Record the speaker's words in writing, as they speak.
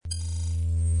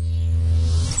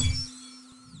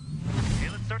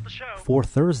for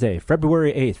Thursday,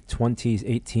 February 8th,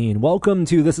 2018. Welcome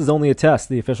to This Is Only a Test,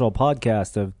 the official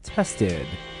podcast of Tested.com.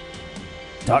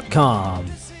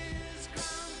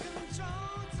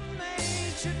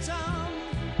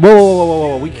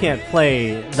 Whoa, we can't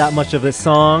play that much of this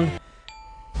song.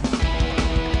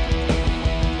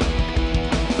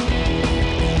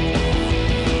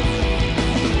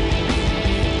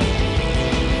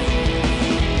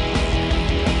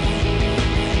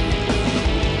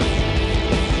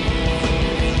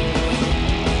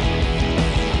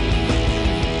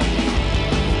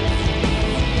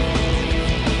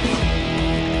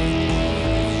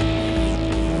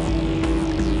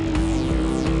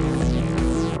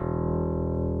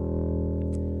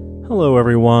 Hello,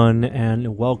 everyone,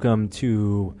 and welcome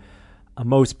to a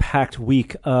most packed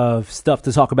week of stuff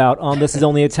to talk about on This Is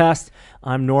Only a Test.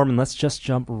 I'm Norman. Let's just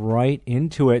jump right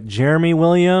into it. Jeremy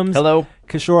Williams. Hello.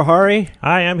 Kishore Hari.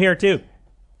 Hi, I'm here too.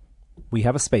 We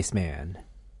have a spaceman.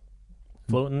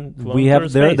 Floating We have through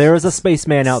space. there is a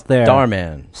spaceman out there.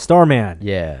 Starman.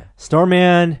 Yeah.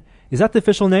 Starman. Is that the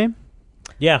official name?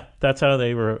 Yeah, that's how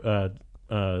they were.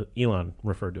 Elon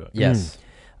referred to it. Yes.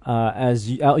 As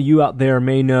you out there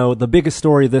may know, the biggest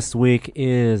story this week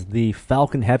is the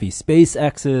Falcon Heavy,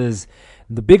 SpaceX's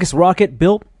the biggest rocket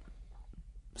built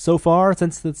so far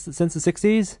since the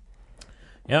 60s.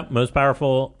 Yep, most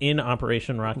powerful in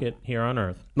operation rocket here on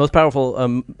Earth. Most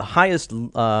powerful, highest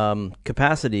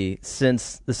capacity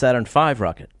since the Saturn V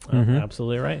rocket.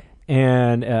 Absolutely right.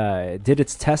 And did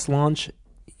its test launch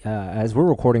as we're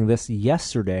recording this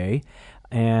yesterday,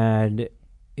 and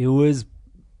it was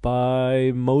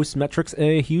by most metrics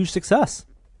a huge success.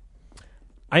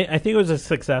 I think it was a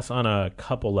success on a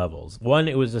couple levels. One,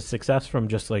 it was a success from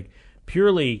just like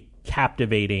purely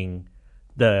captivating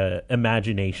the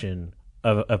imagination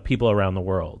of people around the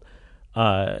world.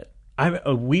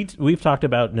 We've talked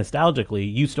about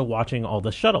nostalgically used to watching all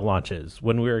the shuttle launches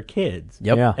when we were kids.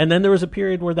 Yep. Yeah. And then there was a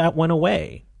period where that went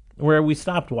away, where we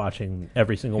stopped watching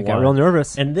every single one. Got real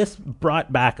nervous. And this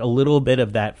brought back a little bit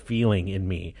of that feeling in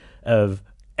me of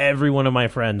every one of my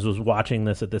friends was watching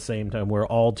this at the same time. We're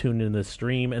all tuned in the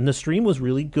stream, and the stream was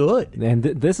really good. And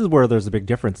this is where there's a big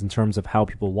difference in terms of how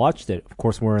people watched it. Of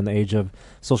course, we're in the age of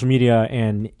social media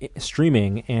and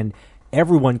streaming, and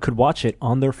everyone could watch it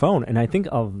on their phone. And I think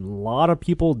a lot of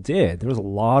people did. There was a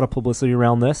lot of publicity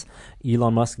around this.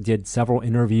 Elon Musk did several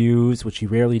interviews, which he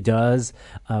rarely does,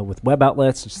 with web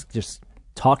outlets, just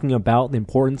talking about the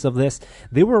importance of this.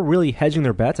 They were really hedging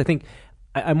their bets. I think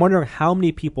I'm wondering how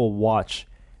many people watch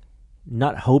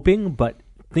not hoping, but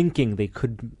thinking it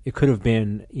could have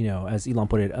been, as Elon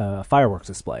put it, a fireworks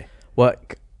display. Well,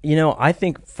 I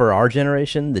think for our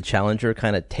generation, the Challenger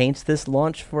kind of taints this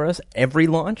launch for us. Every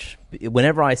launch,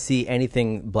 whenever I see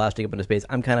anything blasting up into space,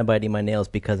 I'm kind of biting my nails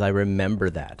because I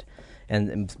remember that.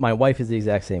 And my wife is the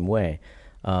exact same way.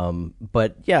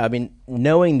 But yeah, I mean,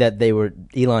 knowing that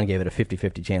Elon gave it a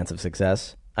 50-50 chance of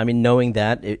success. I mean, knowing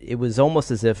that, it was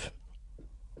almost as if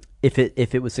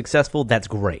it was successful, that's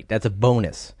great. That's a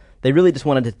bonus. They really just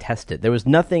wanted to test it. There was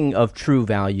nothing of true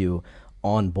value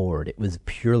on board. It was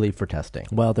purely for testing.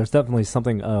 Well, there's definitely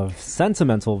something of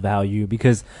sentimental value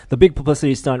because the big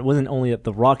publicity stunt wasn't only at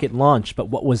the rocket launch, but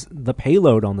what was the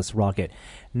payload on this rocket.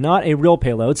 Not a real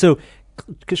payload. So,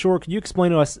 Kishore, could you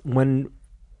explain to us when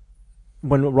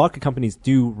rocket companies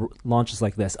do launches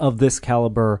like this, of this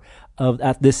caliber,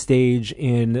 at this stage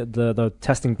in the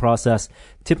testing process,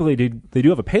 typically they do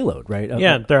have a payload, right?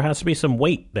 Yeah, there has to be some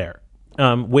weight there.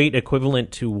 Weight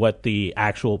equivalent to what the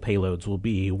actual payloads will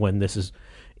be when this is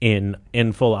in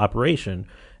full operation.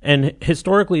 And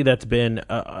historically, that's been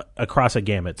across a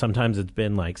gamut. Sometimes it's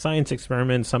been like science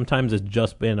experiments. Sometimes it's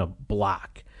just been a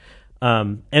block.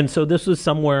 And so this was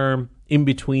somewhere in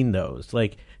between those.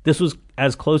 Like, this was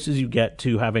as close as you get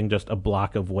to having just a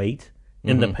block of weight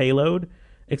in the payload,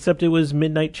 except it was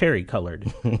midnight cherry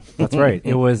colored. That's right.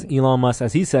 It was Elon Musk,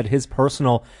 as he said, his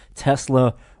personal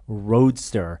Tesla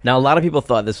Roadster. Now, a lot of people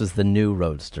thought this was the new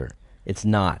Roadster. It's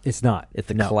not. It's not. It's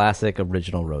the classic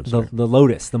original Roadster. The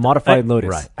Lotus, the modified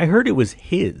Lotus. Right. I heard it was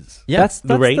his. Yeah, that's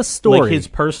the story. Like his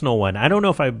personal one. I don't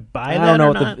know if I buy that I don't know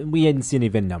or not. we hadn't seen any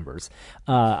VIN numbers.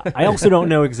 I also don't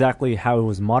know exactly how it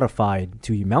was modified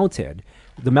to be mounted.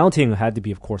 The mounting had to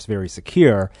be, of course, very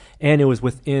secure, and it was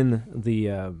within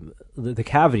the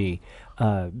cavity,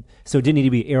 so it didn't need to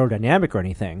be aerodynamic or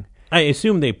anything. I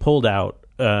assume they pulled out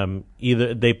a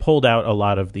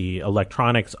lot of the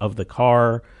electronics of the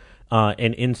car,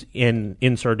 and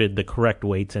inserted the correct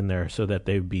weights in there so that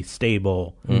they would be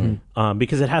stable,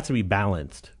 because it has to be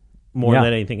balanced more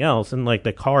than anything else. And like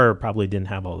the car probably didn't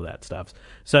have all of that stuff.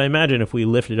 So I imagine if we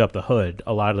lifted up the hood,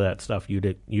 a lot of that stuff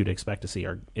you'd expect to see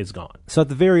is gone. So at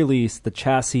the very least, the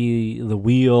chassis, the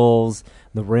wheels,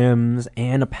 the rims,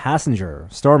 and a passenger,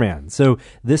 Starman. So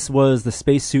this was the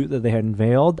spacesuit that they had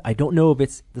unveiled. I don't know if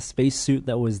it's the spacesuit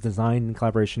that was designed in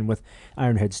collaboration with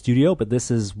Ironhead Studio, but this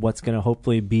is what's going to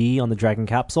hopefully be on the Dragon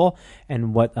capsule,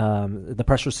 and what the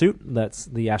pressure suit that's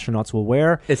the astronauts will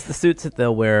wear. It's the suits that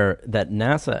they'll wear, that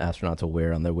NASA astronauts will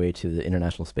wear on their way to the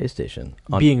International Space Station.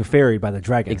 Being ferried by the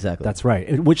Dragon. Exactly. That's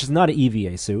right. Which is not an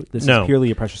EVA suit. This No. is purely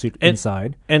a pressure suit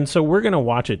inside. And so we're going to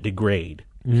watch it degrade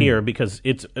here because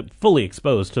it's fully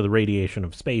exposed to the radiation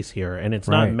of space here, and it's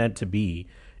not meant to be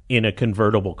in a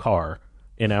convertible car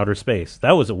in outer space.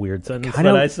 That was a weird sentence that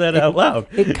I said out loud.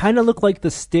 It kind of looked like the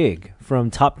Stig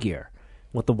from Top Gear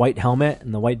with the white helmet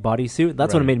and the white bodysuit.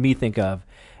 That's what it made me think of.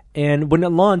 And when it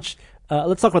launched,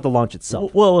 let's talk about the launch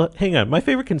itself. Well, hang on. My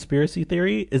favorite conspiracy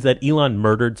theory is that Elon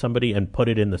murdered somebody and put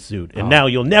it in the suit, and now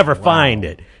you'll never find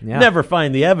it. Yeah. Never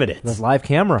find the evidence. There's live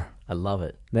camera. I love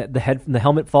it. The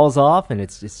helmet falls off, and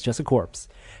it's just a corpse.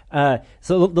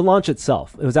 So the launch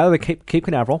itself, it was out of the Cape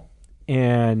Canaveral,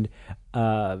 and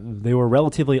they were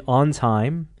relatively on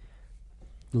time.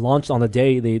 Launched on the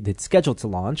day they'd scheduled to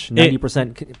launch,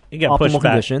 90% It got optimal pushed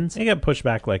back. conditions. It got pushed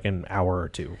back like an hour or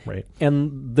two, right?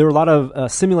 And there were a lot of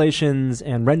simulations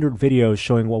and rendered videos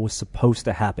showing what was supposed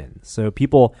to happen. So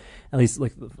people, at least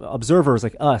like observers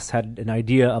like us, had an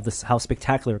idea of this, how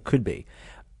spectacular it could be.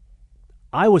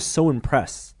 I was so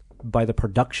impressed by the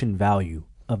production value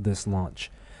of this launch.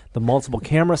 The multiple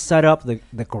camera setup, the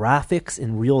graphics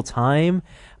in real time.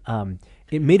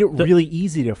 It made it really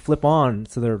easy to flip on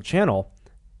to their channel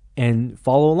and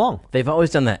follow along. They've always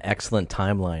done that excellent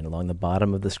timeline along the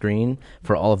bottom of the screen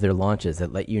for all of their launches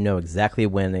that let you know exactly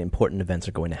when the important events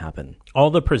are going to happen. All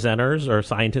the presenters are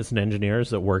scientists and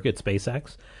engineers that work at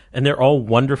SpaceX, and they're all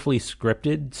wonderfully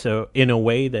scripted, so in a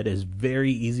way that is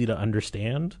very easy to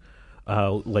understand,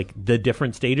 like the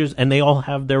different stages, and they all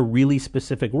have their really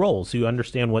specific roles, so you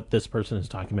understand what this person is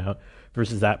talking about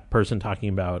versus that person talking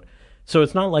about. So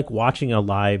it's not like watching a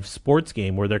live sports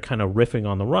game where they're kind of riffing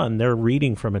on the run. They're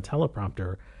reading from a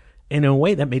teleprompter in a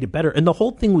way that made it better. And the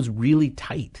whole thing was really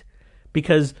tight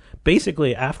because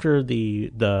basically after the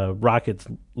rockets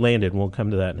landed, and we'll come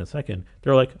to that in a second,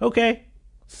 they're like, okay,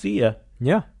 see ya.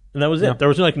 Yeah. And that was it. There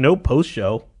was like no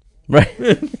post-show. Right.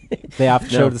 The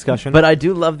after-show discussion. But I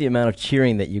do love the amount of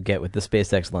cheering that you get with the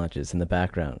SpaceX launches in the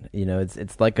background. You know,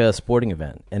 it's like a sporting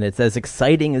event. And it's as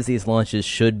exciting as these launches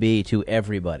should be to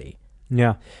everybody.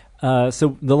 Yeah.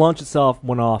 So the launch itself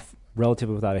went off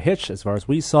relatively without a hitch, as far as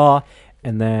we saw,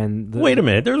 and then Wait a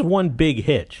minute, there's one big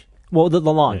hitch. Well, the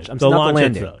launch. Yeah. I'm The not launch the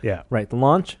landing. itself, yeah. Right, the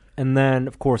launch, and then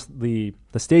of course the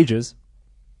stages,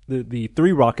 the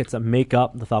three rockets that make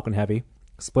up the Falcon Heavy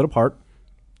split apart,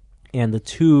 and the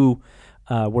two,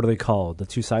 what are they called? The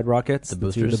two side rockets, The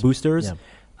boosters. the boosters.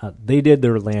 Yeah. They did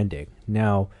their landing.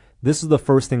 Now, this is the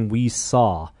first thing we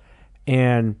saw,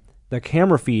 and the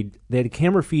camera feed. They had a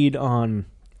camera feed on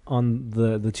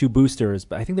the two boosters,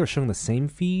 but I think they were showing the same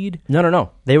feed.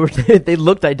 No. They were they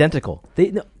looked identical.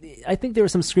 I think there were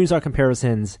some screenshot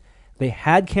comparisons. They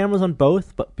had cameras on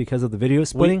both, but because of the video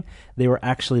splitting, they were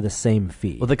actually the same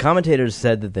feed. Well, the commentators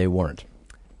said that they weren't.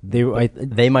 They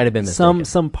might have been mistaken.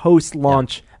 Some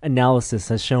post-launch analysis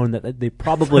has shown that they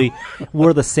probably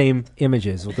were the same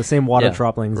images with the same water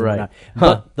droplings and whatnot.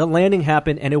 But the landing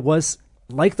happened, and it was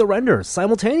like the renders,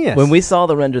 simultaneous. When we saw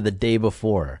the render the day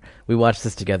before, we watched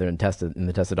this together and tested in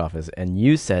the tested office, and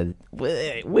you said,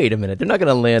 wait a minute, they're not going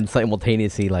to land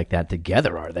simultaneously like that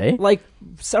together, are they? Like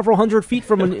several hundred feet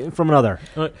from another.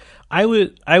 I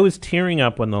was tearing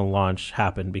up when the launch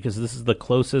happened because this is the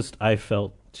closest I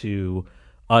felt to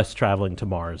us traveling to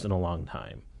Mars in a long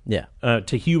time. Yeah.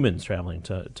 To humans traveling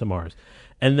to Mars.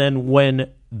 And then when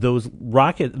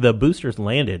the boosters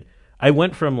landed, I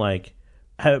went from like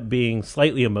being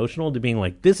slightly emotional to being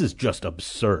like, this is just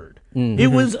absurd. Mm-hmm.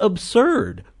 It was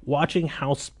absurd watching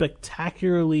how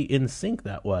spectacularly in sync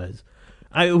that was.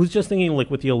 I was just thinking,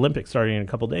 like, with the Olympics starting in a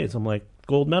couple days, I'm like,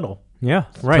 gold medal. Yeah,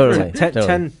 right. Totally.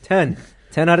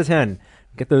 10 out of 10.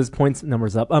 Get those points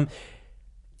numbers up. But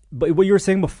what you were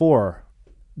saying before,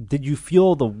 did you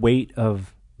feel the weight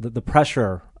of the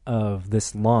pressure of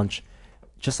this launch?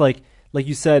 Just like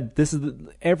you said, this is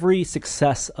every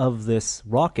success of this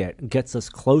rocket gets us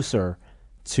closer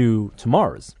to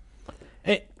Mars.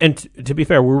 And to be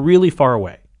fair, we're really far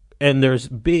away, and there's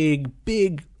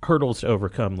big hurdles to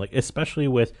overcome. Like especially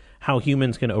with how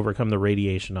humans can overcome the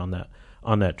radiation on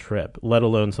that trip, let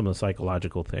alone some of the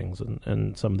psychological things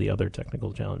and some of the other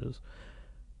technical challenges.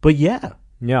 But yeah,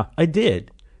 I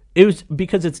did. It was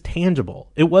because it's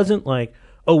tangible. It wasn't like,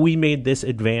 oh, we made this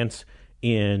advance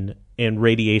in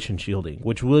radiation shielding,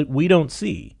 which we don't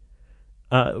see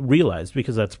realized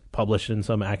because that's published in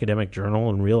some academic journal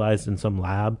and realized in some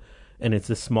lab, and it's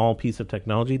a small piece of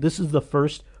technology. This is the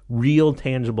first real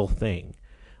tangible thing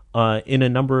in a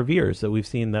number of years that we've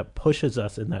seen that pushes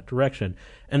us in that direction.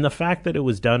 And the fact that it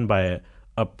was done by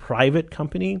a private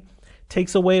company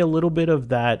takes away a little bit of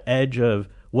that edge of,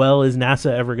 well, is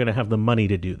NASA ever going to have the money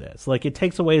to do this? Like, it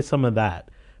takes away some of that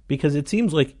because it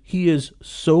seems like he is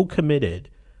so committed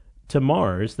to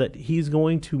Mars that he's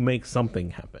going to make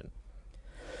something happen.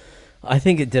 I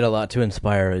think it did a lot to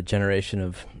inspire a generation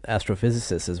of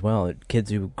astrophysicists as well,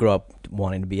 kids who grow up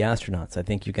wanting to be astronauts. I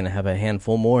think you're going to have a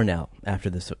handful more now after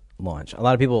this launch. A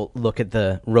lot of people look at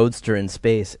the Roadster in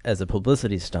space as a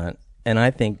publicity stunt, and I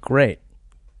think, great.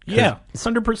 Yeah,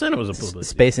 100% it was a publicity.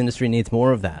 Space industry needs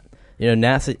more of that. You know,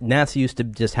 NASA used to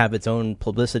just have its own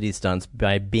publicity stunts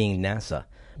by being NASA,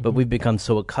 but we've become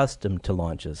so accustomed to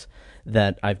launches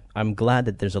that I'm glad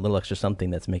that there's a little extra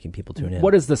something that's making people tune in.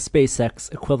 What is the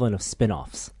SpaceX equivalent of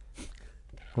spin-offs?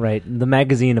 Right? The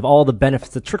magazine of all the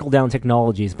benefits of trickle-down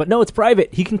technologies. But no, it's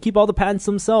private. He can keep all the patents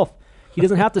himself. He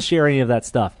doesn't have to share any of that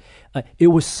stuff. It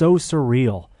was so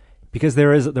surreal because there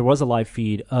was a live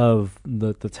feed of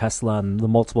the Tesla and the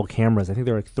multiple cameras. I think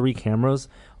there are like 3 cameras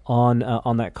on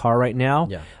that car right now.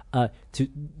 Yeah. To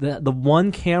the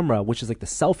one camera, which is like the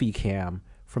selfie cam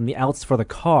from the outs for the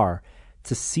car,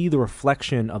 to see the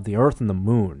reflection of the Earth and the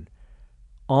Moon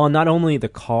on not only the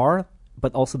car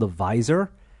but also the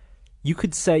visor. You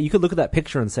could look at that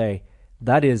picture and say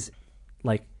that is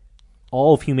like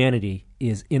all of humanity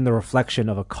is in the reflection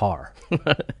of a car.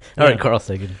 All right, Carl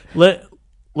Sagan.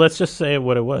 Let's just say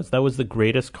what it was. That was the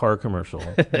greatest car commercial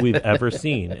we've ever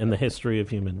seen in the history of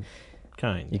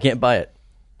humankind. You can't buy it.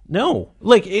 No.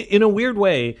 Like, in a weird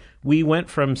way, we went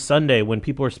from Sunday when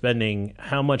people were spending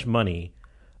how much money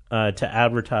to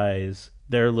advertise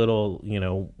their little,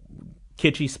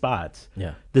 kitschy spots.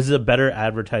 Yeah. This is a better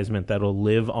advertisement that'll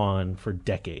live on for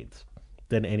decades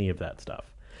than any of that stuff.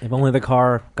 If only the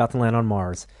car got to land on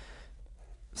Mars.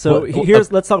 So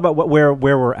let's talk about where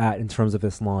we're at in terms of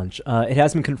this launch. It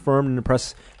has been confirmed in a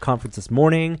press conference this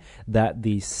morning that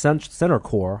the center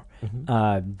core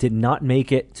did not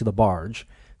make it to the barge.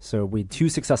 So we had 2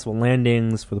 successful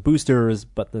landings for the boosters,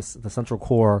 but the central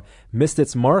core missed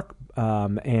its mark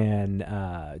and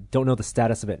don't know the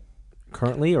status of it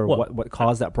currently or what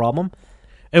caused that problem.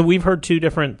 And we've heard 2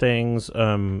 different things.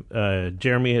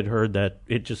 Jeremy had heard that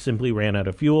it just simply ran out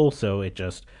of fuel, so it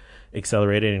just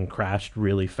accelerated and crashed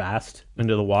really fast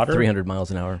into the water. 300 miles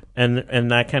an hour.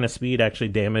 And that kind of speed actually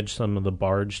damaged some of the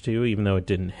barge, too, even though it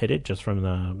didn't hit it just from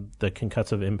the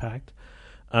concussive impact.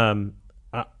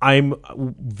 I'm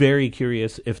very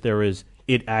curious if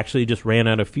it actually just ran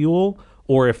out of fuel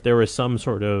or if there was some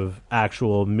sort of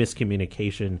actual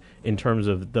miscommunication in terms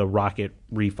of the rocket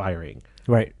refiring.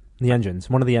 Right. The engines,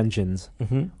 one of the engines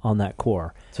on that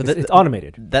core. So it's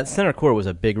automated. That center core was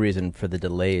a big reason for the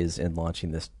delays in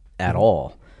launching this at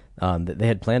all. They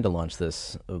had planned to launch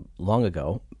this long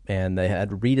ago, and they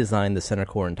had redesigned the center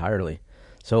core entirely.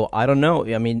 So I don't know.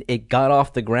 I mean, it got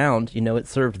off the ground. It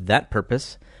served that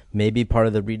purpose. Maybe part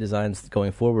of the redesigns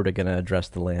going forward are going to address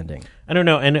the landing. I don't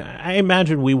know. And I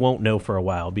imagine we won't know for a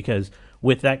while because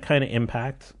with that kind of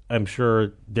impact, I'm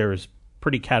sure there's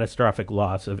pretty catastrophic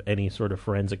loss of any sort of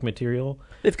forensic material.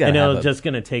 It's just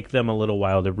going to take them a little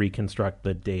while to reconstruct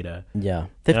the data. Yeah.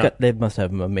 They must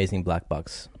have amazing black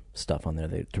box stuff on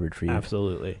there to retrieve.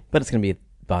 Absolutely. But it's going to be at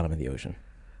the bottom of the ocean.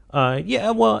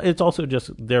 Yeah, well, it's also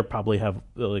just they probably have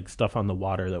like stuff on the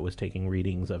water that was taking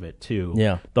readings of it too.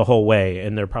 Yeah. The whole way,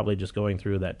 and they're probably just going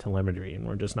through that telemetry, and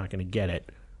we're just not going to get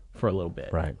it for a little bit.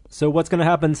 Right. So what's going to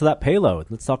happen to that payload?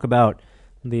 Let's talk about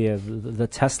the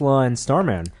Tesla and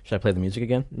Starman. Should I play the music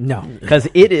again? No, because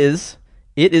it is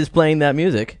playing that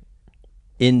music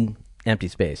in empty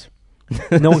space.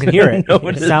 No one can hear it.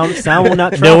 Sound will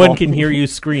not travel. No one can hear you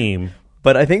scream.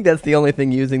 But I think that's the only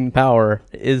thing using power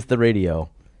is the radio.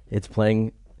 It's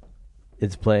playing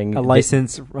a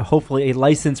license, hopefully a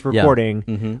licensed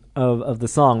recording of the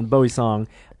song, Bowie song,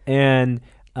 and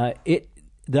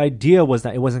the idea was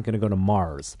that it wasn't going to go to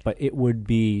Mars, but it would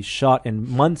be shot, and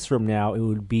months from now, it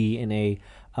would be in a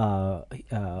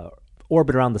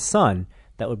orbit around the sun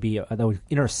that would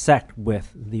intersect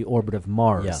with the orbit of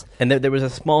Mars. Yeah, and there was a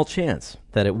small chance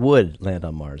that it would land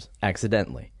on Mars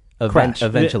accidentally,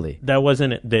 eventually. That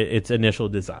wasn't its initial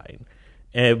design.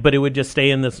 But it would just stay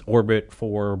in this orbit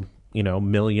for,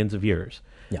 millions of years.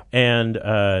 Yeah. And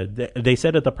they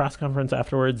said at the press conference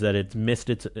afterwards that it's missed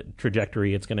its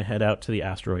trajectory. It's going to head out to the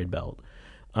asteroid belt.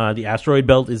 The asteroid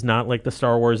belt is not like the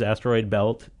Star Wars asteroid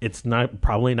belt. It's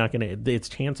probably not going to... Its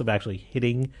chance of actually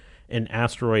hitting an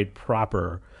asteroid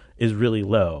proper is really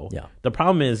low. Yeah. The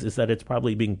problem is that it's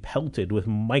probably being pelted with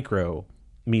micro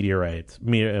meteorites,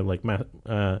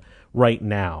 right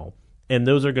now, and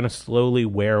those are going to slowly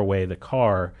wear away the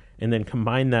car. And then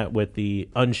combine that with the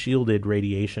unshielded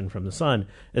radiation from the sun,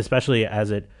 especially as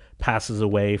it passes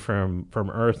away from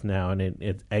Earth now and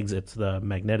it exits the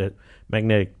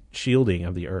magnetic shielding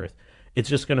of the Earth. It's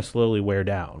just going to slowly wear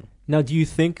down. Now, do you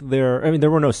think there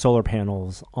were no solar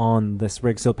panels on this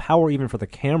rig, so power even for the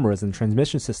cameras and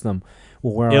transmission system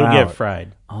will wear out. It'll get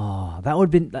fried. Oh, that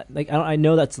would have been, like, I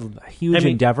know that's a huge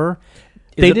endeavor.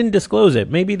 They didn't disclose it.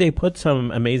 Maybe they put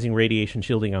some amazing radiation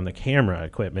shielding on the camera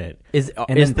equipment.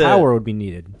 And power would be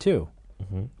needed, too.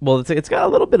 Mm-hmm. Well, it's got a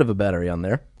little bit of a battery on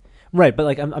there. Right, but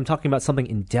like I'm talking about something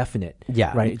indefinite.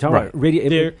 Yeah. Right. You're talking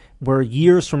about where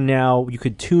years from now you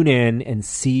could tune in and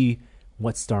see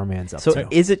what Starman's up to. So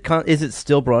is it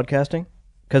still broadcasting?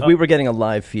 Because we were getting a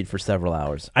live feed for several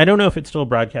hours. I don't know if it's still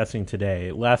broadcasting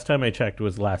today. Last time I checked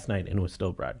was last night and it was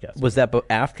still broadcasting. Was that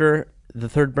after the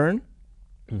third burn?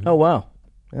 Mm-hmm. Oh, wow.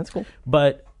 That's cool.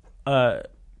 But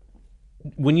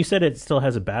when you said it still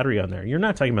has a battery on there, you're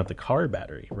not talking about the car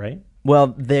battery, right?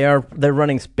 Well, they're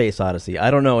running Space Odyssey.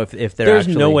 I don't know if they're There's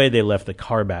no way they left the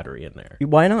car battery in there.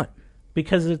 Why not?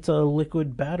 Because it's a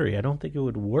liquid battery. I don't think it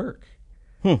would work.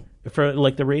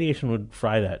 The radiation would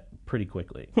fry that pretty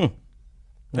quickly.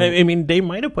 I mean, they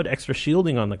might have put extra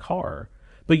shielding on the car,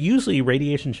 but usually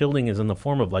radiation shielding is in the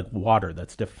form of like water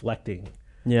that's deflecting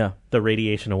the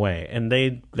radiation away,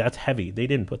 and that's heavy. They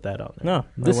didn't put that on there. No,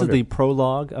 this is the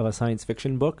prologue of a science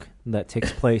fiction book that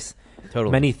takes place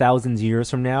many thousands of years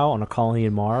from now on a colony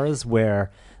in Mars,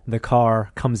 where the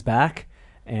car comes back,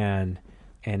 and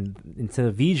instead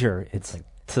of V'ger, it's like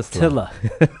Tilla.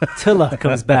 Tilla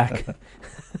comes back.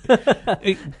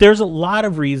 There's a lot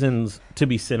of reasons to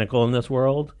be cynical in this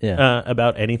world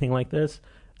about anything like this.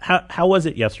 How was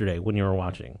it yesterday when you were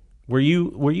watching? Were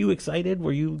you excited?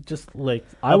 Were you just like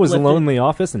I was alone in the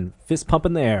office and fist pump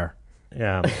in the air?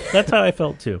 Yeah, that's how I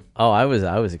felt too. Oh, I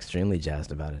was extremely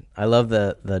jazzed about it. I love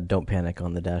the "Don't Panic"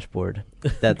 on the dashboard.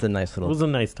 That's a nice little. It was a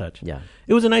nice touch. Yeah,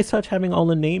 it was a nice touch having all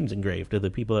the names engraved of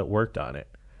the people that worked on it.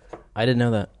 I didn't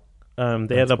know that.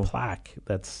 They had a plaque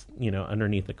that's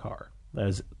underneath the car.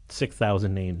 There's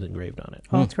 6,000 names engraved on it.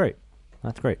 Oh, that's great.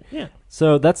 That's great. Yeah.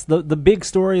 So that's the big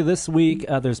story this week.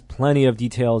 There's plenty of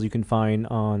details you can find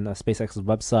on SpaceX's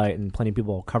website and plenty of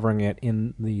people covering it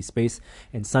in the space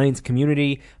and science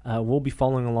community. We'll be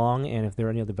following along, and if there are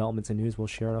any other developments and news, we'll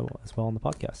share it as well on the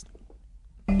podcast.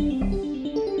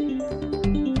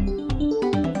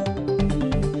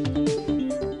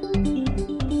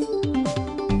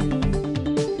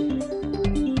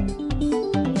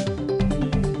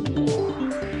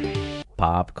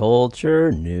 Pop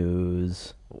culture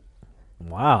news.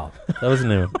 Wow, that was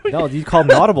new. No, you called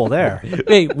me audible there.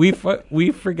 Wait,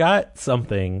 we forgot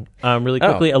something really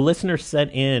quickly. A listener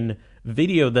sent in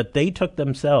video that they took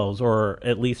themselves, or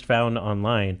at least found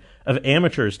online, of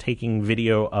amateurs taking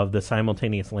video of the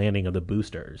simultaneous landing of the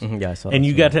boosters. Mm-hmm, yeah, I saw and that.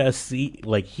 You got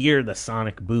to hear the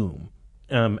sonic boom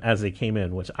as they came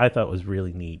in, which I thought was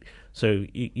really neat. So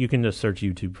you can just search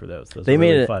YouTube for those. Those they are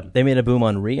made really it. fun. They made a boom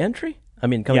on re-entry. I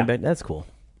mean, coming back. That's cool.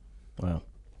 Wow.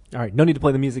 All right, no need to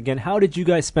play the music again. How did you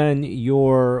guys spend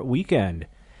your weekend?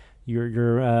 Your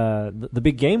the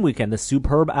big game weekend, the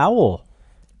Superb Owl.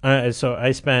 So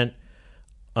I spent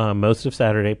most of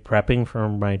Saturday prepping for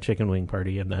my chicken wing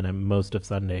party, and then most of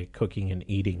Sunday cooking and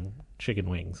eating chicken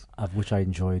wings, of which I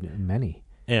enjoyed many.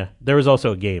 Yeah, there was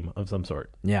also a game of some sort.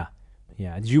 Yeah.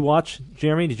 Did you watch,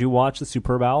 Jeremy? Did you watch the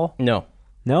Superb Owl? No.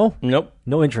 No? Nope.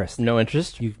 No interest. No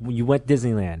interest. You went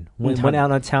Disneyland. Went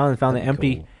out on town and found the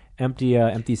empty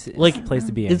place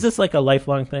to be in. Is this like a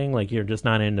lifelong thing? Like you're just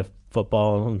not into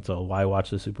football, and so why watch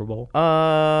the Super Bowl?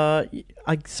 I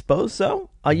suppose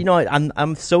so.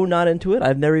 I'm so not into it.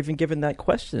 I've never even given that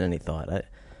question any thought. I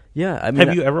mean,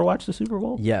 have you ever watched the Super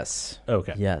Bowl? Yes.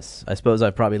 Okay. Yes. I suppose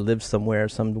I probably lived somewhere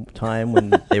sometime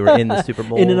when they were in the Super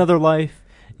Bowl. In another life.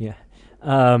 Yeah.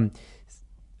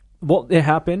 Well, it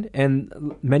happened,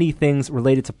 and many things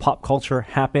related to pop culture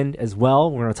happened as well.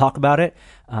 We're going to talk about it.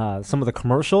 Some of the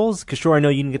commercials. Kishore, I know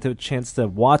you didn't get the chance to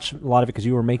watch a lot of it because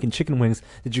you were making chicken wings.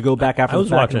 Did you go back after the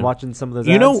fact and watching some of those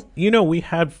ads? We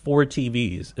had 4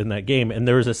 TVs in that game, and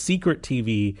there was a secret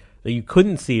TV that you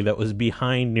couldn't see that was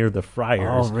behind near the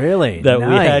fryers. Oh, really? That nice.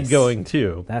 We had going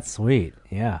too. That's sweet.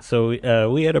 Yeah.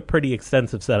 So we had a pretty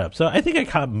extensive setup. So I think I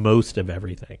caught most of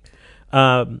everything.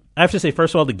 I have to say,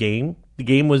 first of all, the game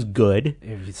was good.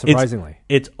 Surprisingly.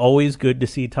 It's always good to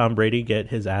see Tom Brady get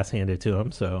his ass handed to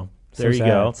him. So there you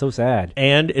go. So sad.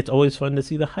 And it's always fun to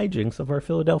see the hijinks of our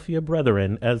Philadelphia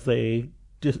brethren as they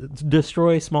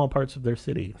destroy small parts of their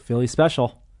city. Philly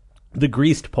special. The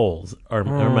greased poles are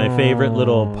my favorite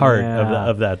little part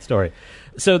of that story.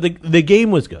 So the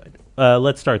game was good.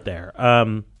 Let's start there.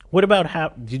 What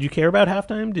about did you care about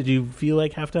halftime? Did you feel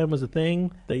like halftime was a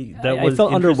thing? I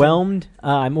felt underwhelmed.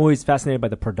 I'm always fascinated by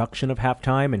the production of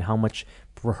halftime and how much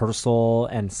rehearsal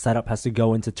and setup has to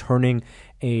go into turning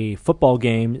a football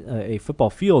game, a football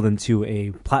field, into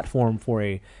a platform for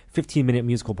a 15-minute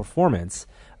musical performance.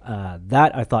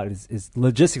 That I thought is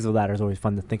logistics of that is always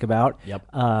fun to think about. Yep.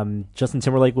 Justin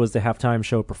Timberlake was the halftime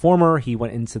show performer. He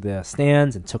went into the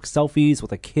stands and took selfies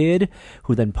with a kid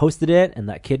who then posted it, and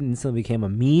that kid instantly became a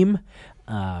meme.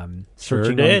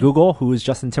 Searching on Google, who is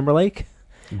Justin Timberlake?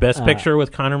 Best picture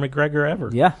with Conor McGregor ever.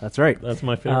 Yeah, that's right. That's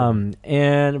my favorite.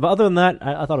 But other than that,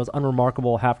 I thought it was an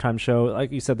unremarkable halftime show.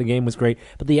 Like you said, the game was great,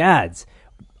 but the ads,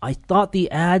 I thought the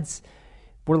ads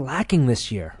were lacking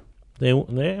this year. They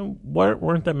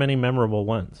weren't that many memorable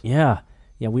ones. Yeah,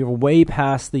 we were way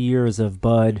past the years of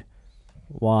Bud,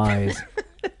 Wise,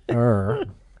 or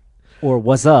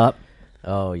What's Up.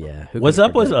 Oh yeah, What's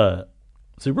Up was a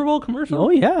Super Bowl commercial. Oh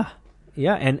yeah,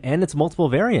 and it's multiple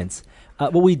variants.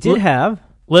 But we did have.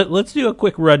 Let's do a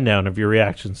quick rundown of your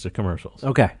reactions to commercials.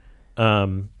 Okay.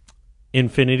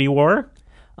 Infinity War.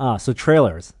 So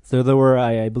trailers. So there were,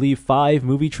 I believe, 5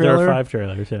 movie trailers. There were 5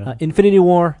 trailers. Yeah. Infinity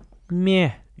War.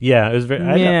 Meh. Yeah, it was very.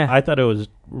 I thought it was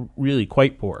really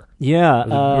quite poor. Yeah, it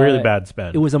was a really bad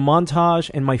spend. It was a montage,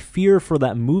 and my fear for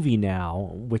that movie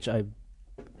now, which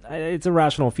it's a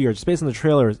rational fear, just based on the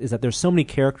trailers, is that there's so many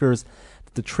characters.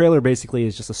 The trailer basically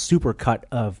is just a super cut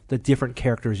of the different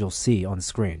characters you'll see on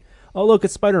screen. Oh, look,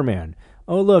 it's Spider-Man.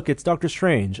 Oh, look, it's Doctor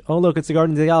Strange. Oh, look, it's the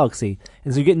Guardians of the Galaxy.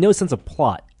 And so you get no sense of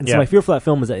plot. And so my fear for that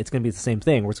film is that it's going to be the same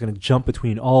thing, where it's going to jump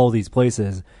between all these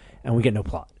places, and we get no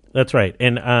plot. That's right.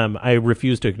 And I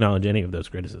refuse to acknowledge any of those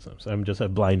criticisms. I'm just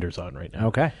have blinders on right now.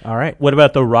 Okay. All right. What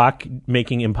about The Rock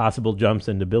making impossible jumps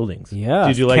into buildings? Yeah.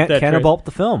 Did you like that? Cannibal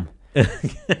the film.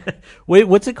 Wait,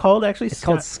 what's it called actually? It's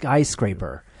called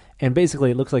Skyscraper. And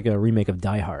basically it looks like a remake of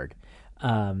Die Hard.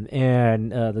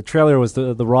 The trailer was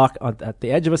the Rock at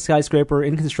the edge of a skyscraper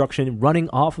in construction, running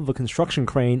off of a construction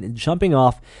crane, jumping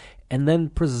off, and then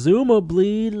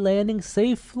presumably landing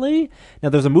safely. Now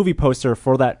there's a movie poster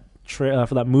for that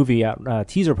movie,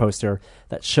 teaser poster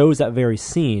that shows that very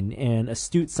scene, and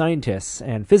astute scientists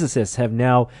and physicists have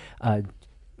now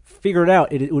figured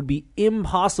out it would be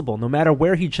impossible, no matter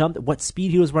where he jumped, what speed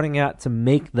he was running at, to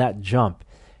make that jump.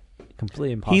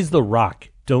 Completely impossible. He's The Rock.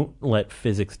 Don't let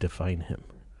physics define him.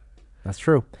 That's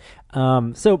true.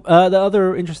 The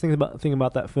other interesting thing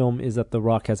about that film is that The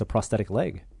Rock has a prosthetic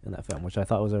leg in that film, which I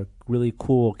thought was a really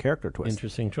cool character twist.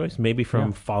 Interesting choice. Maybe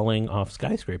from falling off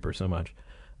skyscraper so much.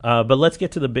 But let's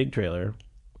get to the big trailer,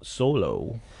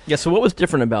 Solo. Yeah, so what was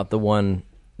different about the one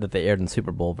that they aired in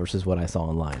Super Bowl versus what I saw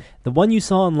online? The one you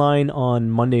saw online on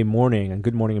Monday morning on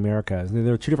Good Morning America, there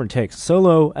were 2 different takes.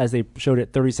 Solo, as they showed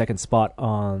it 30-second spot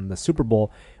on the Super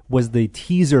Bowl, was the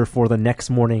teaser for the next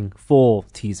morning full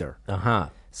teaser. Uh-huh.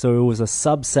 So it was a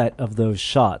subset of those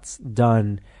shots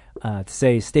done to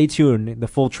say, stay tuned, the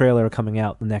full trailer coming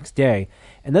out the next day.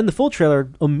 And then the full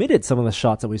trailer omitted some of the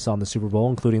shots that we saw in the Super Bowl,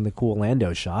 including the cool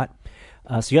Lando shot.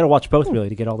 So you got to watch both, really,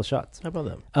 to get all the shots. How about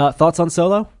them? Thoughts on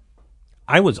Solo?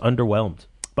 I was underwhelmed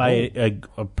by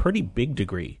a pretty big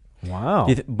degree. Wow.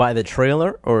 By the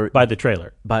trailer or by the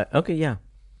trailer? Okay, yeah.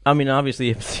 I mean, obviously,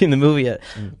 you haven't seen the movie yet,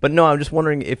 but no, I'm just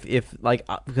wondering if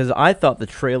because I thought the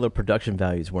trailer production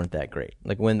values weren't that great.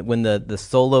 Like when the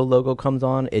Solo logo comes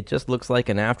on, it just looks like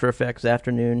an After Effects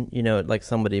afternoon. You know, like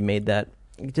somebody made that.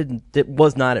 It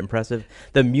was not impressive.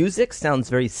 The music sounds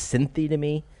very synthy to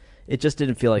me. It just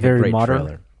didn't feel like very a great modern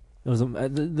trailer. It was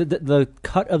the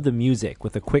cut of the music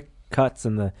with the quick cuts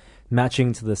and the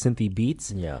matching to the synthy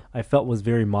beats. Yeah, I felt was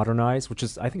very modernized, which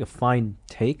is I think a fine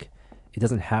take. It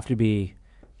doesn't have to be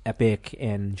epic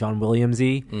and John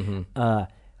Williams-y. Mm-hmm.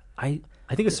 I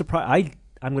think it's surprise.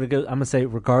 I'm gonna say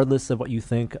regardless of what you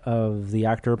think of the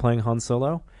actor playing Han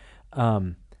Solo. I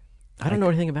don't know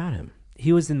anything about him.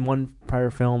 He was in 2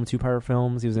 prior films.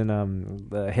 He was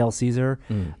in Hail Caesar.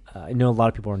 I know a lot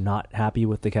of people are not happy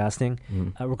with the casting.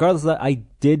 Regardless of that, I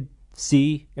did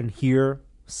see and hear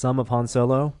some of Han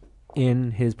Solo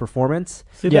in his performance.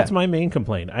 See, that's my main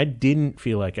complaint. I didn't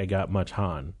feel like I got much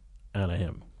Han out of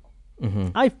him. Mm-hmm.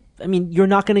 I mean, you're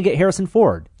not going to get Harrison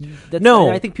Ford.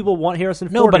 No. I think people want Harrison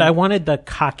Ford. No, but I wanted the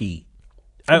cocky.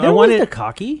 I wanted the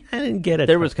cocky. I didn't get it.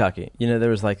 There was cocky. You know, there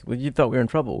was like, well, you thought we were in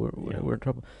trouble. We're in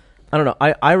trouble. I don't know.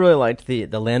 I really liked the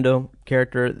Lando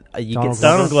character. You Donald get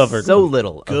Donald Glover. so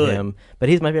little Good. of him, but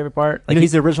he's my favorite part. You know,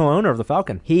 he's the original owner of the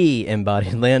Falcon. He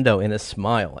embodied Lando in a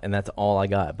smile, and that's all I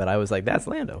got. But I was like, that's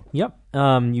Lando. Yep.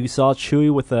 You saw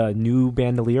Chewie with a new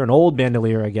bandolier, an old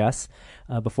bandolier, I guess,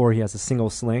 before he has a single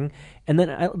sling. And then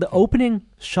the opening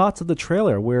shots of the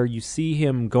trailer where you see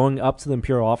him going up to the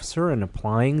Imperial officer and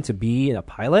applying to be a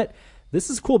pilot. This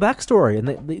is cool backstory,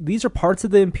 and these are parts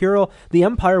of the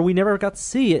Empire we never got to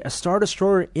see. A Star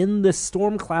Destroyer in this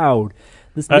storm cloud,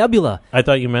 this nebula. I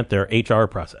thought you meant their HR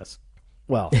process.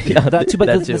 Well, that too, but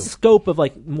that the too. scope of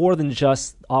like more than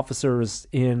just officers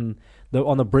on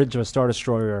the bridge of a Star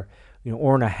Destroyer,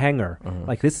 or in a hangar.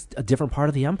 Like this, is a different part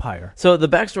of the Empire. So the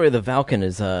backstory of the Falcon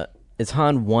is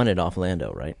Han won it off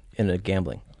Lando, right, in a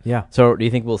gambling. Yeah. So do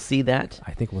you think we'll see that?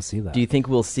 I think we'll see that. Do you think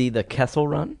we'll see the Kessel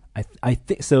Run? I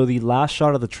think so. The last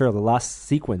shot of the trailer, the last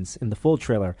sequence in the full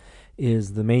trailer,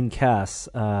 is the main cast.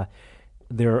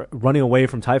 They're running away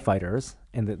from TIE fighters,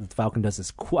 and the Falcon does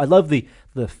this cool. I love the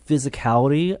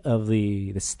physicality of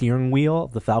the steering wheel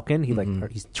of the Falcon.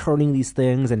 He's turning these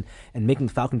things and making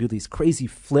the Falcon do these crazy I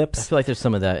flips. feel like there's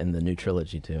some of that in the new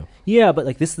trilogy too. Yeah, but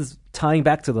like this is tying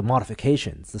back to the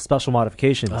modifications, the special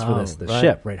modifications for this right.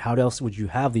 ship, right? How else would you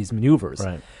have these maneuvers?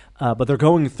 Right. But they're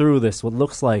going through this what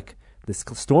looks like this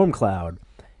storm cloud,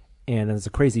 and there's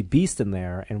a crazy beast in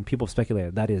there, and people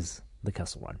speculated that is the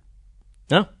Kessel Run.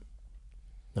 No.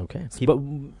 Okay. But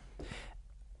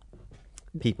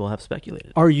People have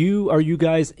speculated. are you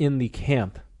guys in the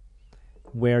camp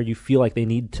where you feel like they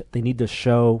need to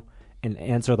show and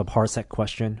answer the parsec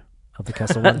question of the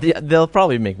Kessel Run? They'll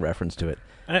probably make reference to it.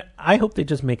 I hope they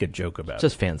just make a joke about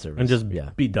Just it fan service. and just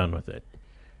be done with it.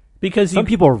 Because Some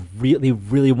people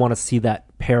really want to see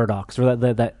that paradox or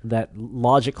that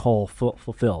logic hole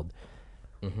fulfilled.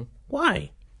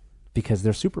 Why? Because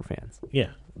they're super fans.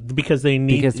 Yeah, because they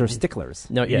need Because they're sticklers.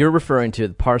 No, Yeah. you're referring to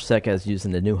the parsec as used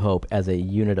in the New Hope as a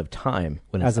unit of time,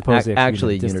 when As it's opposed to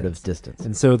actually a unit unit of of distance.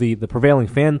 And so the prevailing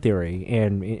fan theory,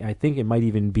 and I think it might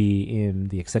even be in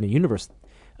the extended universe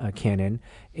canon,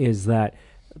 is that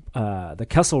the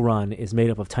Kessel Run is made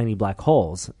up of tiny black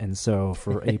holes. And so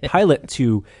for a pilot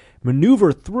to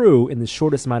maneuver through in the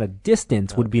shortest amount of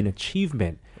distance would be an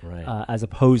achievement, Right. as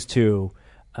opposed to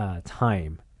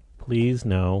time. Please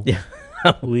no. Yeah.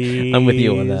 Please. I'm with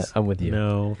you on that. I'm with you.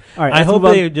 No. All right, I let's hope move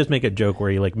on. they just make a joke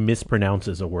where he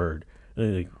mispronounces a word.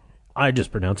 Like, I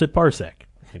just pronounce it parsec.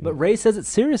 But Rey says it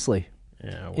seriously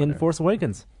Yeah, in whatever. Force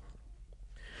Awakens.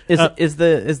 Is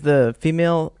the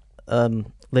female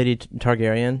Lady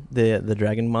Targaryen the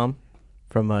dragon mom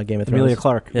from Game of Thrones? Amelia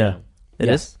Clark. Yeah. It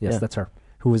yes, is? Yes, Yeah. that's her.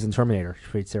 Who was in Terminator. She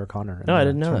played Sarah Connor in No, I the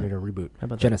didn't know that. Terminator reboot. How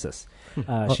about that? Genesis.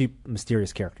 She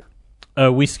mysterious character.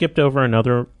 We skipped over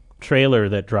another trailer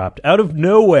that dropped out of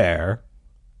nowhere,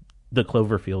 the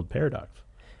Cloverfield paradox.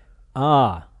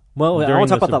 Well, I During want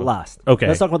to talk the about that Super- last. Okay.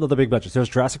 Let's talk about the big budgets. There's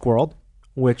Jurassic World,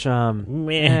 which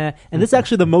Meh. and this is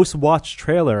actually the most watched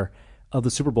trailer of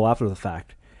the Super Bowl after the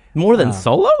fact. More than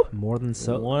Solo? More than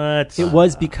so. What? It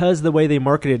was because the way they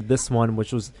marketed this one,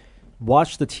 which was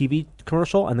watch the TV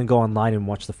commercial and then go online and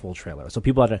watch the full trailer. So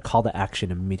people had to call to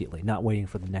action immediately, not waiting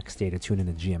for the next day to tune in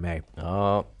to GMA.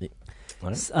 Oh.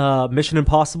 Mission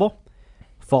Impossible,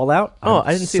 Fallout. Oh, I'm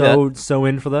I didn't see that. So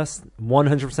in for this.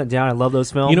 100% down. I love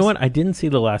those films. You know what? I didn't see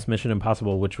the last Mission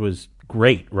Impossible, which was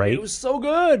great, right? It was so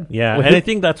good. Yeah, Well, and who- I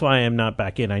think that's why I'm not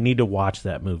back in. I need to watch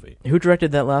that movie. Who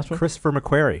directed that last one? Christopher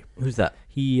McQuarrie. Who's that?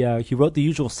 He wrote The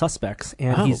Usual Suspects,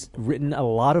 and Oh. he's written a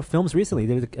lot of films recently.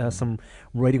 He did some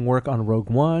writing work on Rogue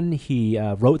One. He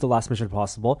wrote The Last Mission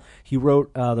Impossible. He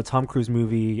wrote the Tom Cruise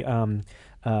movie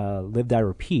Live, Die,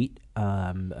 Repeat.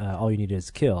 All You Need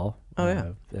Is Kill. Oh,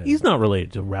 yeah. He's not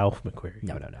related to Ralph McQuarrie.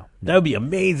 No. That would be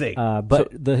amazing.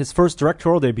 But his first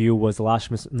directorial debut was The Last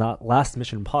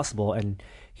Mission Impossible, and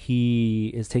he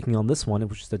is taking on this one,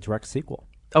 which is the direct sequel.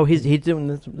 Oh, he's doing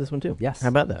this one too? Yes. How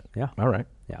about that? Yeah. All right.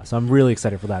 Yeah, so I'm really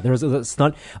excited for that. There's a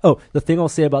stunt. Oh, the thing I'll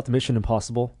say about the Mission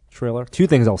Impossible trailer, two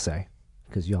things I'll say,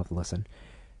 because you'll have to listen.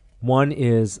 One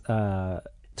is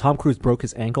Tom Cruise broke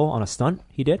his ankle on a stunt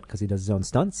he did, because he does his own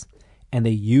stunts, and they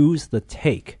used the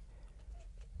take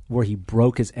where he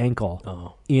broke his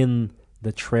ankle in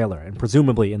the trailer, and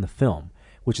presumably in the film,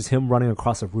 which is him running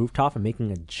across a rooftop and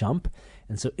making a jump.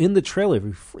 And so in the trailer, if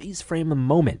you freeze frame a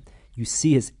moment, you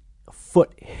see his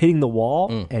foot hitting the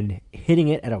wall and hitting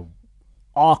it at a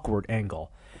awkward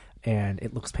angle, and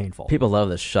it looks painful. People love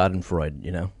this Schadenfreude,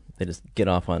 you know? They just get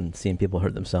off on seeing people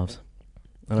hurt themselves.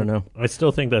 I don't know. I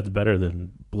still think that's better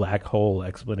than black hole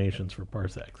explanations for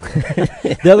parsecs.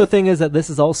 The other thing is that this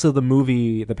is also the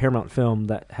movie, the Paramount film,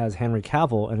 that has Henry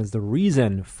Cavill and is the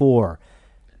reason for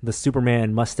the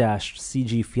Superman mustache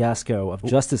CG fiasco of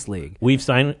Justice League. We've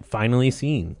finally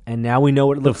seen And now we know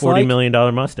what it the looks $40 like. million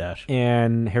mustache.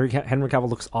 And Henry Cavill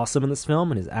looks awesome in this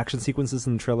film, and his action sequences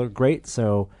in the trailer are great,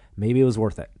 so maybe it was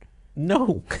worth it.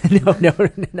 No. No, I'm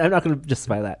not going to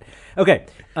justify that. Okay,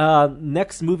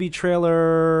 next movie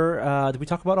trailer. Did we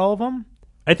talk about all of them?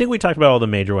 I think we talked about all the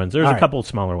major ones. There's All a right. couple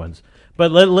smaller ones.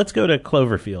 But let's go to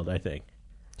Cloverfield, I think.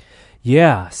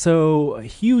 Yeah, so a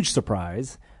huge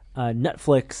surprise.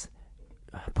 Netflix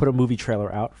put a movie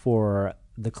trailer out for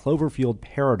the Cloverfield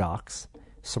Paradox.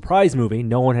 Surprise movie.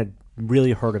 No one had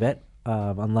really heard of it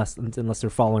unless they're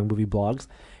following movie blogs.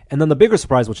 And then the bigger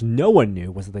surprise, which no one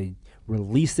knew, was that they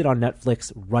released it on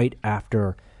Netflix right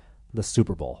after the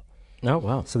Super Bowl. Oh,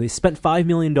 wow. So they spent $5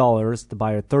 million to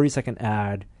buy a 30-second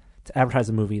ad to advertise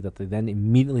a movie that they then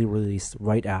immediately released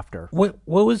right after. What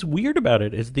was weird about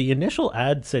it is the initial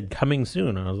ad said coming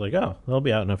soon. And I was like, oh, they'll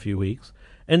be out in a few weeks.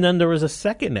 And then there was a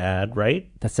second ad, right?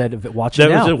 That said, watch it That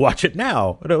now. was a watch it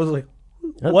now. And I was like,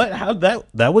 what? How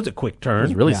that was a quick turn. It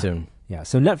was really Yeah. soon. Yeah,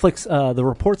 so Netflix, the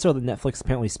reports are that Netflix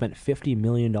apparently spent $50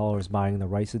 million buying the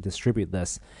rights to distribute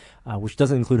this, which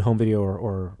doesn't include home video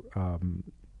or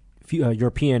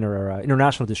European or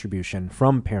international distribution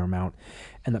from Paramount.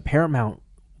 And that Paramount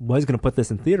was going to put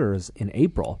this in theaters in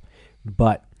April,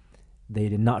 but they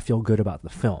did not feel good about the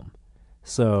film.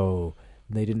 So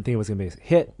they didn't think it was going to be a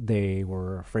hit. They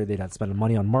were afraid they'd have to spend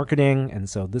money on marketing, and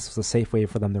so this was a safe way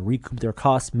for them to recoup their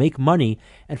costs, make money,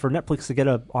 and for Netflix to get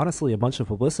honestly a bunch of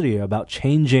publicity about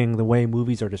changing the way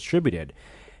movies are distributed.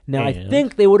 Now, I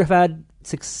think they would have had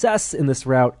success in this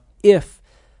route if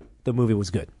the movie was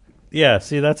good. Yeah,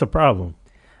 see, that's a problem.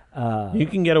 You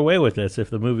can get away with this if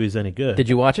the movie's any good. Did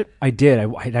you watch it? I did.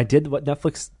 I did what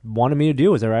Netflix wanted me to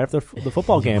do. Was right after the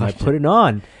football game, I put it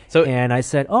on, and I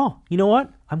said, "Oh, you know what?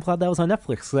 I'm glad that was on Netflix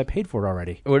because I paid for it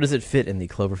already." Where does it fit in the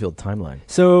Cloverfield timeline?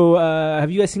 So, have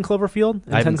you guys seen Cloverfield?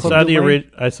 I haven't seen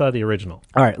I saw the original.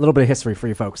 All right, a little bit of history for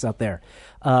you folks out there.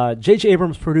 J.J.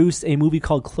 Abrams produced a movie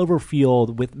called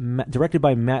Cloverfield directed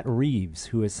by Matt Reeves,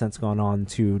 who has since gone on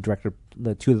to direct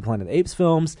the two of the Planet of the Apes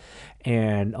films,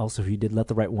 and also he did Let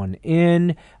the Right One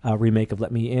In, remake of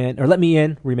Let Me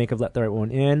In, remake of Let the Right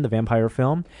One In, the vampire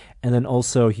film, and then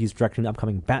also he's directing the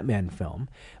upcoming Batman film.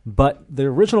 But the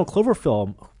original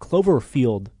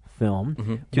Cloverfield film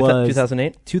was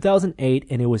 2008? 2008,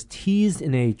 and it was teased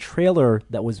in a trailer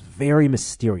that was very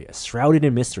mysterious, shrouded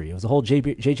in mystery. It was a whole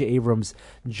J.J. Abrams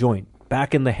joint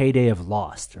back in the heyday of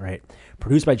Lost, right?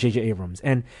 Produced by J.J. Abrams.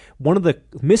 And one of the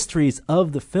mysteries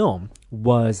of the film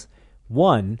was,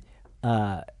 what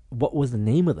was the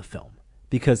name of the film?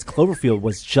 Because Cloverfield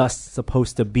was just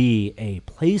supposed to be a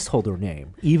placeholder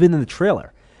name, even in the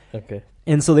trailer. Okay.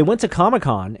 And so they went to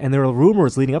Comic-Con, and there were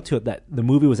rumors leading up to it that the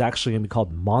movie was actually going to be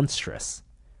called Monstrous,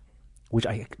 which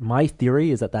my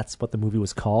theory is that that's what the movie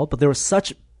was called. But there was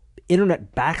such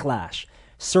internet backlash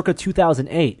circa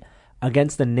 2008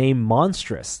 against the name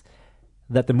Monstrous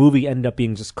that the movie ended up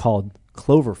being just called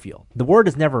Cloverfield. The word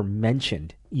is never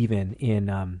mentioned even in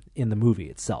the movie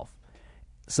itself.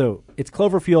 So it's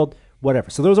Cloverfield, whatever.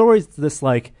 So there was always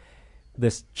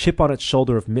this chip on its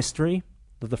shoulder of mystery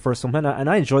of the first film, and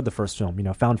I enjoyed the first film.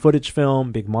 Found footage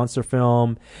film, big monster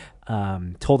film,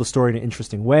 told the story in an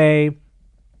interesting way,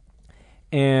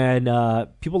 and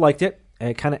people liked it.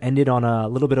 It kind of ended on a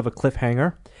little bit of a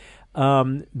cliffhanger.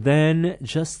 Then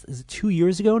is it 2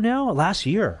 years ago now? Last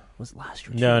year. Was it last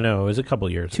year? No, it was a couple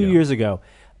years ago. 2 years ago.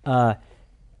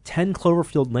 10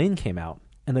 Cloverfield Lane came out,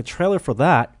 and the trailer for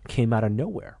that came out of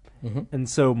nowhere. Mm-hmm. And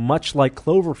so much like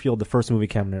Cloverfield, the first movie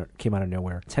came out of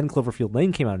nowhere. 10 Cloverfield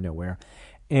Lane came out of nowhere.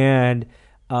 And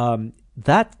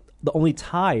that the only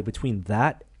tie between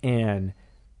that and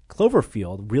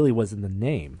Cloverfield really was in the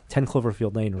name. 10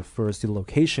 Cloverfield Lane refers to the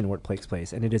location where it takes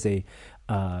place, and it is a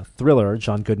thriller.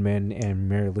 John Goodman and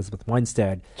Mary Elizabeth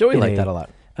Winstead. Joey liked that a lot.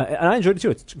 And I enjoyed it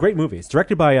too. It's a great movie. It's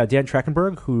directed by Dan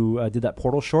Trachtenberg, who did that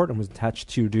Portal short and was attached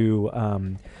to do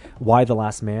Why the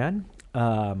Last Man.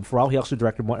 For all, he also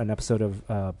directed an episode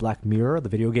of Black Mirror, the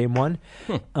video game one.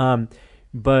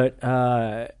 But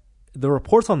the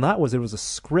reports on that was it was a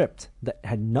script that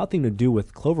had nothing to do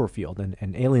with Cloverfield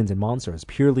and aliens and monsters.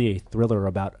 Purely a thriller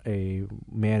about a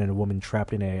man and a woman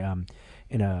trapped in a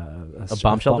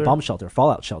bomb shelter,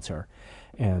 fallout shelter,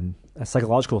 and a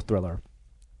psychological thriller.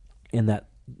 And that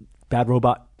Bad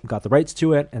Robot got the rights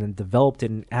to it and then developed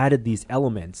it and added these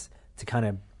elements to kind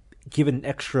of give it an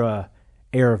extra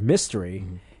air of mystery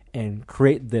and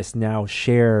create this now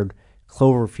shared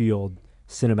Cloverfield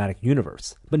cinematic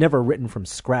universe, but never written from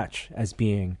scratch as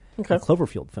being a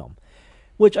Cloverfield film,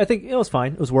 which I think it was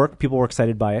fine. It was work. People were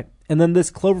excited by it. And then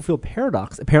this Cloverfield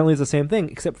Paradox apparently is the same thing,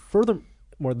 except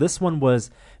more. This one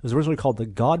was originally called The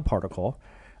God Particle,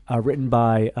 written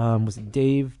by was it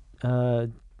Dave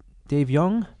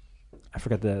Young? I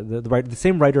forgot the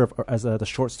same writer as the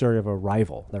short story of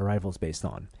Arrival that Arrival is based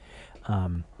on.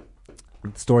 The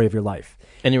story of your life.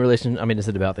 Any relation? I mean, is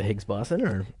it about the Higgs boson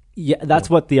or? Yeah, that's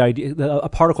what the idea. A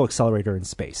particle accelerator in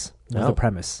space was the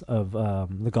premise of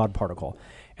the God Particle,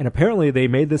 and apparently they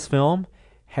made this film,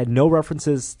 had no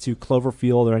references to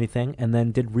Cloverfield or anything, and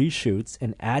then did reshoots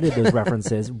and added those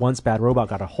references once Bad Robot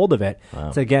got a hold of it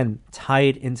to again tie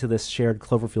it into this shared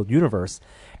Cloverfield universe,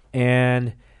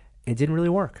 and it didn't really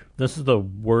work. This is the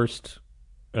worst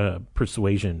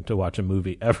persuasion to watch a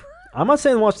movie ever. I'm not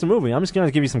saying watch the movie. I'm just going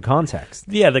to give you some context.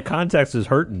 Yeah, the context is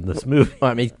hurting this movie.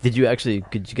 Well, I mean, could you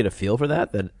get a feel for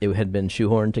that it had been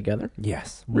shoehorned together?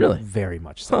 Yes. Really? Very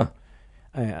much so.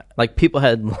 Like people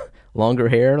had longer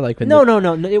hair? Like No.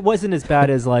 It wasn't as bad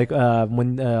as like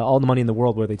when All the Money in the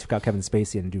World, where they took out Kevin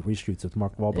Spacey and do reshoots with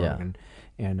Mark Wahlberg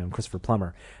and Christopher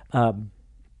Plummer.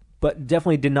 But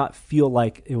definitely did not feel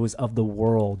like it was of the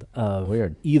world of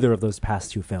either of those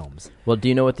past two films. Well, do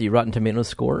you know what the Rotten Tomatoes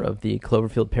score of the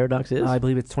Cloverfield Paradox is? I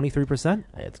believe it's 23%.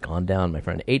 It's gone down, my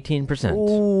friend. 18%.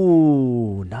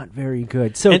 Ooh, not very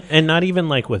good. So, and not even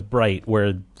like with Bright,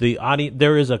 where the audience,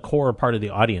 there is a core part of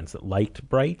the audience that liked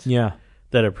Bright. Yeah.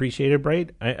 That appreciated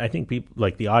Bright. I think people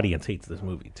like the audience hates this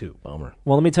movie too. Bummer.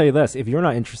 Well, let me tell you this: if you're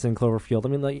not interested in Cloverfield, I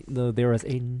mean, there is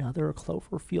another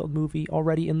Cloverfield movie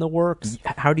already in the works.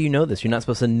 How do you know this? You're not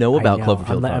supposed to know about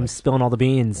Cloverfield. I'm spilling all the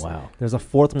beans. Wow. There's a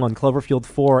fourth one, Cloverfield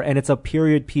 4, and it's a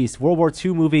period piece, World War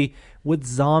II movie with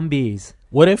zombies.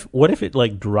 What if it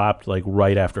like dropped like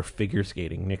right after figure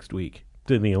skating next week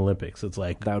to the Olympics? It's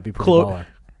like that would be pretty baller.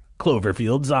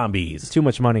 Cloverfield zombies. It's too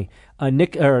much money.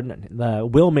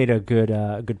 Will made a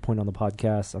good point on the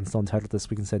podcast. I'm still entitled this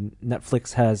week and said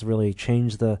Netflix has really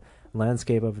changed the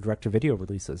landscape of direct-to-video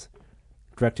releases,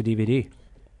 direct-to-DVD.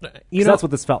 That's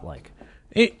what this felt like.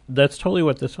 That's totally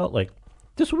what this felt like.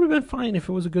 This would have been fine if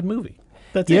it was a good movie.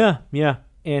 That's it. Yeah.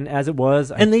 And as it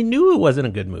was, and they knew it wasn't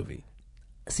a good movie.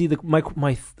 See, my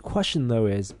question though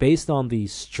is based on the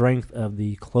strength of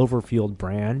the Cloverfield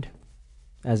brand,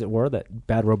 as it were, that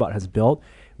Bad Robot has built,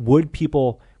 would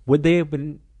they have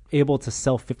been able to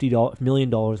sell $50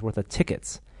 million worth of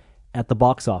tickets at the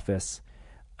box office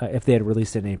if they had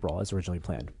released it in April as originally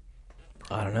planned?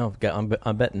 I don't know.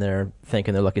 I'm betting they're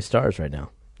thanking their lucky stars right now.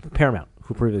 Paramount,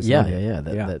 who previously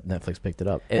that Netflix picked it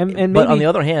up. And but on the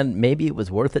other hand, maybe it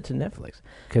was worth it to Netflix.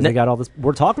 Because they got all this.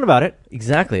 We're talking about it.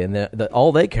 Exactly. And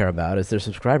all they care about is their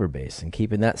subscriber base and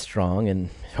keeping that strong and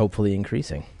hopefully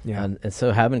increasing. Yeah. And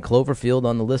so having Cloverfield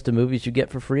on the list of movies you get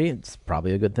for free, it's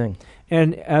probably a good thing.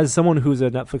 And as someone who's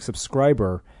a Netflix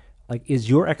subscriber, like, is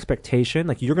your expectation,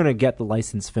 like, you're going to get the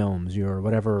licensed films, your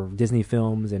whatever Disney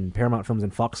films and Paramount films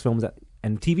and Fox films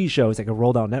and TV shows that get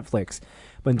rolled out on Netflix.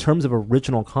 But in terms of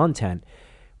original content,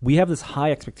 we have this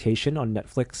high expectation on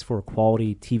Netflix for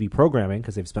quality TV programming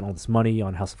because they've spent all this money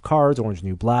on House of Cards, Orange is the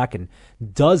New Black, and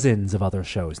dozens of other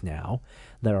shows now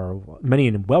that are many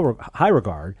in high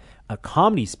regard.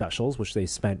 Comedy specials, which they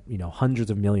spent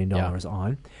hundreds of $million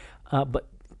on. But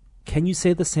can you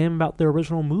say the same about their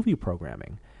original movie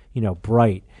programming?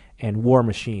 Bright and War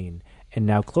Machine and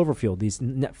now Cloverfield, these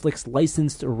Netflix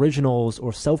licensed originals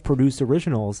or self-produced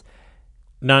originals.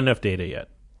 Not enough data yet.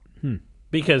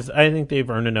 Because I think they've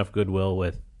earned enough goodwill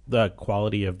with the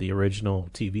quality of the original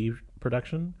TV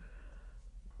production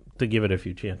to give it a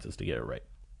few chances to get it right.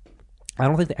 I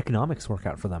don't think the economics work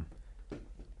out for them.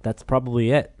 That's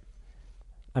probably it.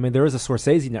 I mean, there is a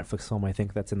Scorsese Netflix film, I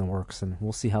think, that's in the works, and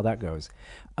we'll see how that goes.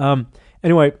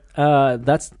 Anyway,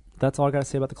 that's all I got to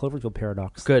say about the Cloverfield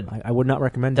Paradox. Good. I would not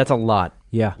recommend it. That's a lot.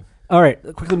 Yeah. All right,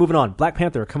 quickly moving on. Black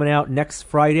Panther coming out next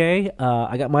Friday.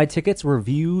 I got my tickets.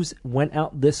 Reviews went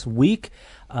out this week,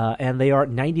 and they are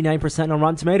 99% on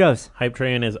Rotten Tomatoes. Hype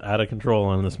train is out of control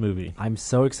on this movie. I'm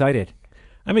so excited.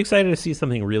 I'm excited to see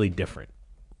something really different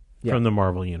from the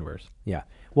Marvel Universe. Yeah.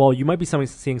 Well, you might be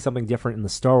seeing something different in the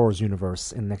Star Wars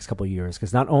universe in the next couple of years,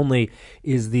 because not only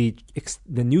is the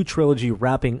new trilogy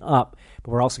wrapping up,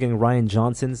 but we're also getting Rian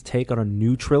Johnson's take on a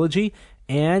new trilogy.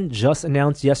 And just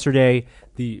announced yesterday,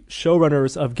 the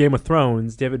showrunners of Game of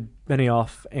Thrones, David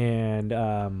Benioff and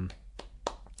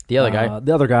the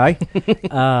other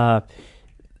guy,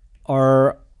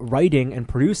 are writing and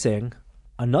producing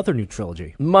another new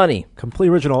trilogy. Money. Complete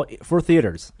original for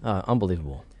theaters.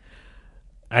 Unbelievable.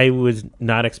 I was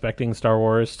not expecting Star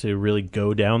Wars to really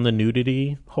go down the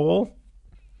nudity hole.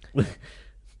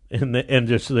 and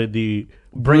just the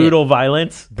brutal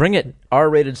violence. Bring it.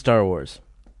 R-rated Star Wars.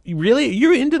 Really?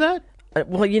 You're into that?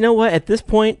 Well, you know what? At this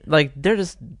point, like, they're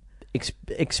just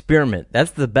experiment.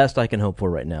 That's the best I can hope for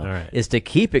right now. All right. Is to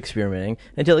keep experimenting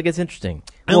until it gets interesting.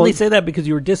 I only say that because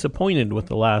you were disappointed with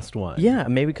the last one. Yeah,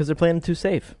 maybe because they're playing it too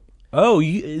safe. Oh,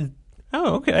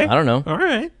 okay. I don't know. All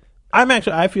right.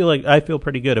 I feel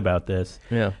pretty good about this.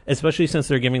 Yeah. Especially since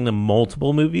they're giving them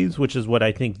multiple movies, which is what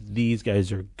I think these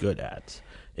guys are good at,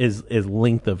 is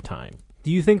length of time.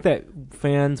 Do you think that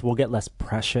fans will get less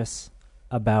precious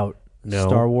about No.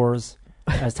 Star Wars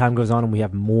as time goes on and we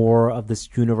have more of this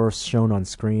universe shown on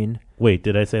screen? Wait,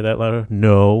 did I say that louder?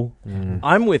 No.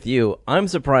 I'm with you. I'm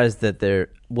surprised that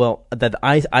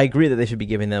I agree that they should be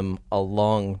giving them a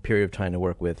long period of time to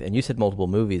work with. And you said multiple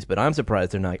movies, but I'm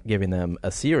surprised they're not giving them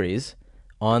a series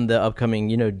on the upcoming,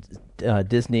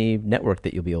 Disney network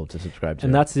that you'll be able to subscribe to.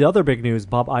 And that's the other big news.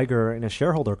 Bob Iger, in a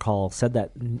shareholder call, said that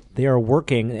they are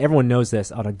working, everyone knows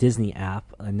this, on a Disney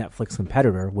app, a Netflix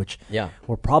competitor, which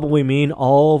will probably mean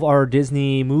all of our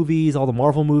Disney movies, all the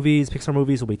Marvel movies, Pixar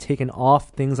movies will be taken off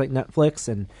things like Netflix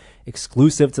and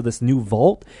exclusive to this new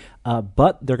vault.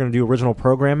 But they're going to do original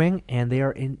programming, and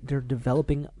they're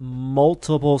developing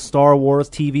multiple Star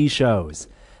Wars TV shows.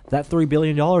 That $3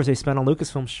 billion they spent on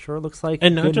Lucasfilm sure looks like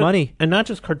good money. And not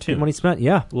just cartoon. Good money spent,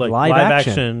 yeah. Like live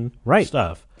action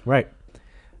stuff. Right.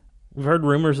 We've heard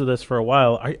rumors of this for a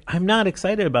while. I'm not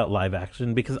excited about live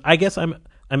action because I guess I'm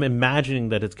imagining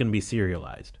that it's going to be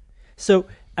serialized. So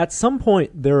at some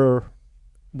point there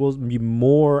will be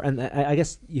more, and I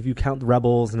guess if you count the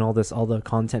Rebels and all the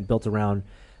content built around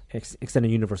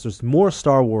extended universe, there's more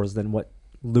Star Wars than what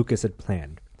Lucas had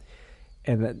planned.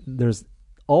 And that there's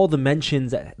all the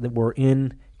mentions that were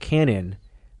in canon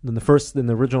in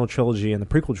the original trilogy and the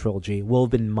prequel trilogy will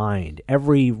have been mined.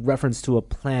 Every reference to a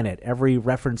planet, every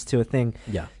reference to a thing.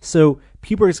 Yeah. So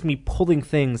people are just going to be pulling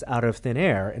things out of thin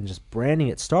air and just branding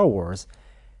it Star Wars.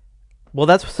 Well,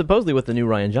 that's supposedly what the new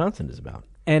Rian Johnson is about.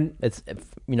 And it's,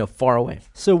 far away.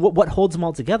 So what holds them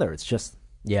all together? It's just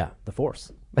the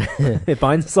Force. It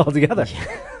binds us all together.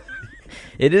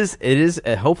 It is.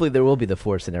 Hopefully, there will be the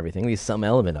Force and everything. At least some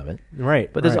element of it,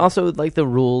 right? But there's also like the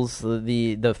rules,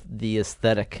 the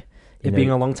aesthetic. It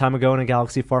being a long time ago in a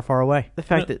galaxy far, far away. The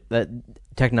fact that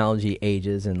technology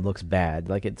ages and looks bad,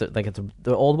 like it's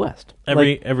the Old West.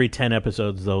 Every 10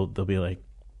 episodes, they'll be like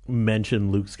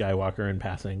mention Luke Skywalker in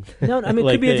passing. No, I mean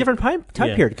it could be a different time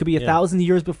period. It could be 1,000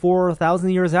 years before, 1,000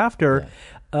 years after.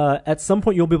 Yeah. At some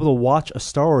point, you'll be able to watch a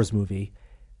Star Wars movie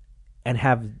and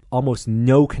have almost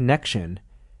no connection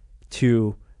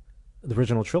to the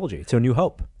original trilogy, to A New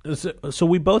Hope. So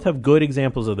we both have good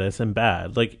examples of this and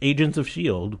bad. Like Agents of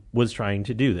S.H.I.E.L.D. was trying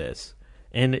to do this,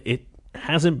 and it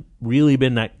hasn't really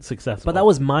been that successful. But that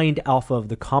was mined off of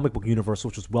the comic book universe,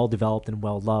 which was well developed and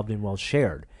well loved and well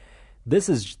shared.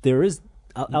 There is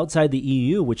outside the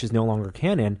EU, which is no longer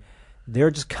canon,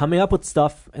 they're just coming up with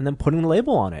stuff and then putting a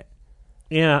label on it.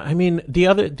 Yeah, I mean the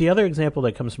other example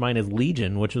that comes to mind is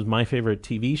Legion, which was my favorite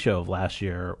TV show of last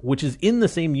year, which is in the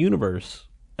same universe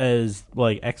as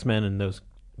like X-Men and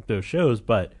those shows,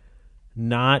 but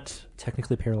not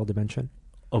technically parallel dimension.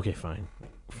 Okay,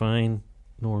 fine,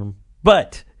 Norm.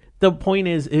 But the point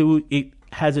is, it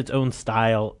has its own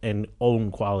style and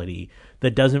own quality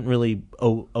that doesn't really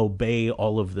obey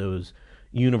all of those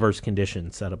universe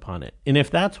conditions set upon it. And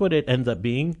if that's what it ends up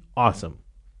being, awesome.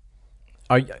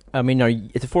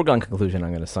 It's a foregone conclusion I'm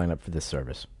going to sign up for this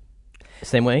service.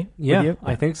 Same way? Yeah,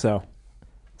 I think so.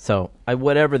 So,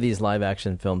 whatever these live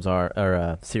action films are,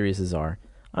 or series are,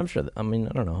 I'm sure, I don't know,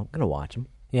 I'm going to watch them.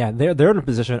 Yeah, they're in a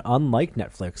position, unlike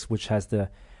Netflix, which has to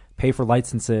pay for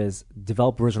licenses,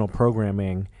 develop original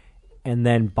programming, and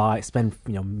then spend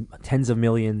tens of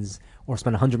millions or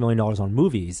spend $100 million on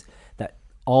movies that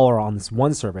all are on this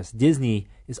one service. Disney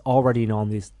is already on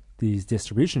these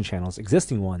distribution channels,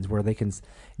 existing ones, where they can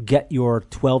get your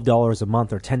 $12 a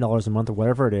month or $10 a month or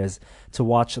whatever it is to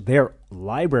watch their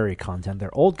library content,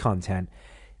 their old content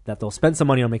that they'll spend some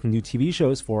money on making new TV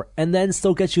shows for, and then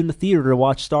still get you in the theater to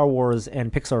watch Star Wars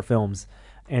and Pixar films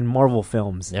and Marvel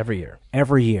films every year.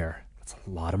 That's a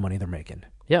lot of money they're making.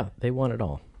 Yeah, they want it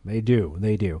all. They do.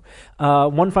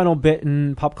 One final bit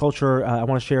in pop culture. I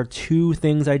want to share two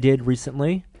things I did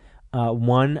recently.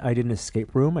 One, I did an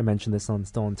escape room. I mentioned this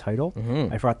still on title.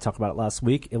 Mm-hmm. I forgot to talk about it last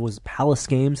week. It was Palace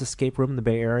Games escape room in the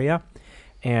Bay Area,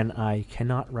 and I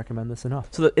cannot recommend this enough.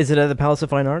 So is it at the Palace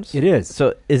of Fine Arts? It is.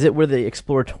 So is it where the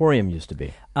Exploratorium used to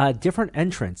be? Different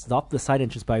entrance. It's off the side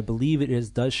entrance, but I believe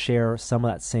it does share some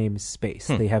of that same space.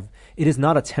 It is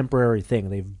not a temporary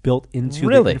thing. They've built into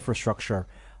the infrastructure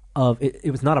of it.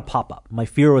 It was not a pop-up. My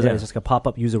fear was that it was just a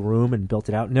pop-up, use a room, and built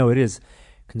it out. No, it is.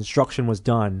 Construction was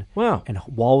done. Wow. And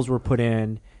walls were put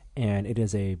in, and it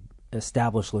is a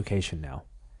established location now.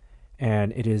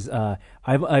 and it is.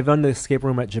 I've done the escape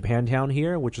room at Japantown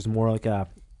here, which is more like a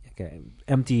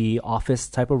empty office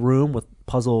type of room with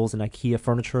puzzles and IKEA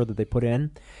furniture that they put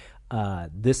in.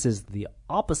 This is the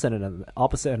opposite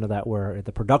end of that, where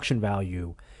the production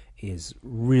value is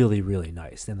really, really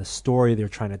nice, and the story they're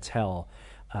trying to tell,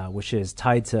 which is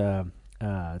tied to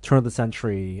turn of the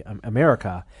century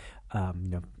America.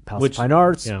 Palace of Fine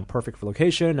Arts, perfect for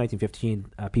location, 1915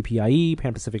 PPIE,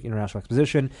 Pan Pacific International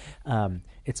Exposition.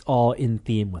 It's all in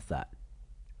theme with that.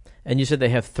 And you said they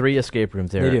have 3 escape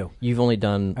rooms there. They do. I've only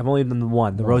done the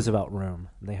one, the Roosevelt room.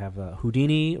 They have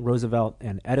Houdini, Roosevelt,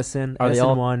 and Edison. Are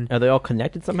they all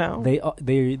connected somehow?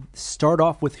 They start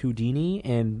off with Houdini,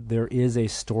 and there is a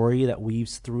story that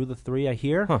weaves through the 3, I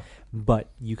hear.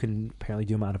 But you can apparently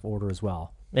do them out of order as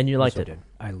well. And you liked it?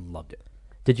 I loved it.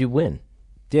 Did you win?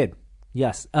 Did.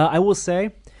 Yes. I will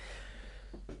say,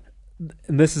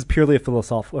 and this is purely a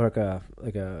philosophical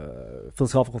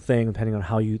thing, depending on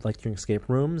how you like your escape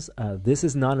rooms. This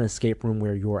is not an escape room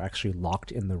where you're actually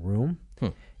locked in the room.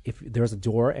 If there's a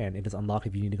door and it is unlocked,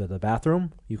 if you need to go to the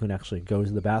bathroom, you can actually go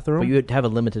to the bathroom. But you have a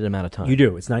limited amount of time. You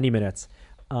do. It's 90 minutes.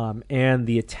 And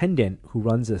the attendant who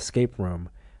runs the escape room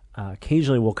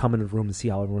occasionally will come into the room and see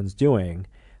how everyone's doing,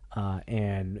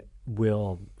 and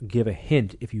will give a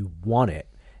hint if you want it,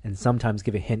 and sometimes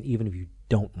give a hint even if you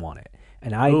don't want it.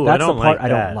 And that's the part I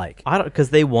don't like. Because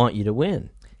they want you to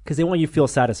win. Because they want you to feel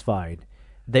satisfied.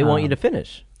 They want you to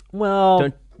finish.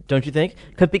 Well, don't you think?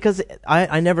 Because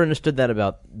I never understood that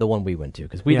about the one we went to.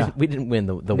 Because we didn't win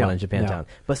the one in Japantown,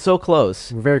 but so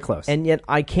close. We're very close, and yet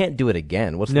I can't do it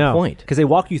again. What's the point? Because they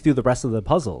walk you through the rest of the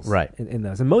puzzles, right? In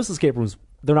those, and most escape rooms,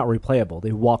 they're not replayable.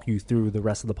 They walk you through the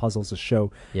rest of the puzzles to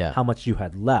show how much you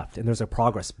had left, and there's a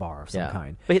progress bar of some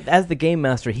kind. But as the game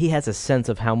master, he has a sense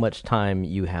of how much time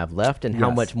you have left and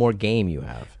how much more game you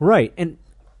have. Right, and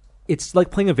it's like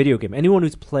playing a video game. Anyone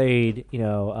who's played,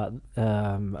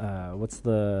 what's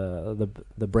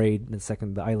the braid?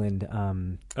 The island.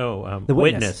 The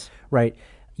Witness. Right.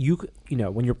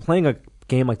 When you're playing a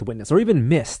game like The Witness, or even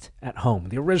Myst at home,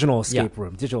 the original escape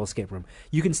room, digital escape room,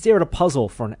 you can stare at a puzzle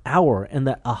for an hour, and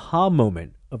that aha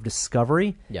moment of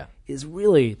discovery is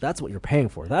really, that's what you're paying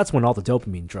for. That's when all the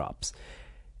dopamine drops.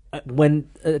 When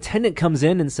an attendant comes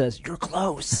in and says, "You're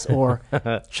close," or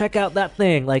 "Check out that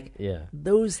thing,"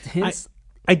 those hints.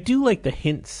 I do like the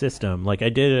hint system. Like, I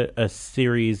did a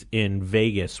series in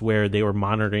Vegas where they were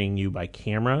monitoring you by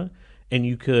camera, and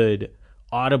you could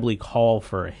audibly call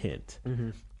for a hint.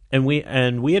 Mm-hmm.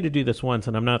 And we had to do this once,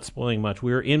 and I'm not spoiling much.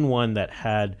 We were in one that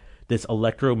had this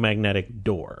electromagnetic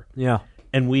door. Yeah.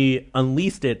 And we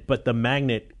unleashed it, but the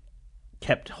magnet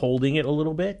kept holding it a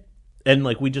little bit. And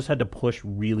we just had to push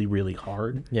really, really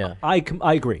hard. Yeah, I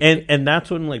agree. And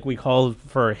that's when we called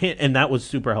for a hint, and that was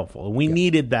super helpful. We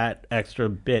needed that extra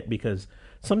bit because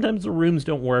sometimes the rooms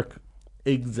don't work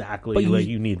exactly like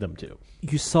you need them to.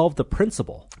 You solve the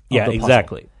principle. Yeah,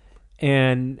 exactly.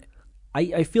 And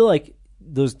I feel like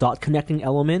those dot connecting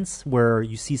elements where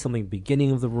you see something at the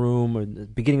beginning of the room or the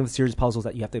beginning of the series of puzzles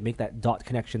that you have to make that dot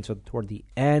connection toward the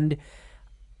end.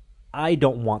 I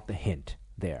don't want the hint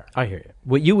there. I hear you.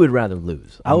 Well, you would rather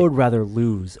lose. I would rather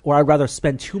lose, or I'd rather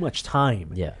spend too much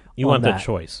time. Yeah, you want that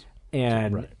choice,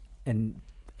 and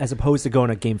as opposed to going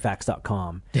to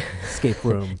GameFAQs.com escape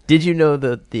room. Did you know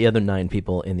the other 9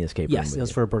 people in the escape room? Yes, it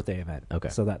was for a birthday event. Okay,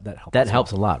 so that helps. That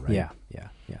helps a lot, right? Yeah.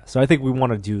 So I think we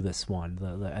want to do this one,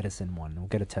 the Edison one. We'll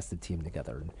get a tested team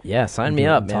together. Sign me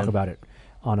up, man. Talk about it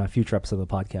on a future episode of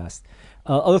the podcast.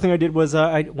 Other thing I did was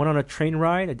I went on a train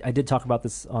ride. I did talk about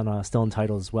this on Still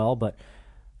Untitled as well, but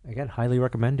again, highly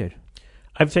recommended.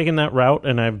 I've taken that route,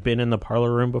 and I've been in the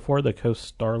parlor room before, the Coast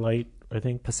Starlight, I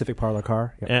think. Pacific Parlor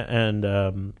car. Yep.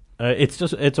 And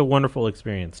it's a wonderful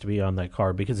experience to be on that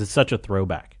car because it's such a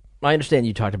throwback. I understand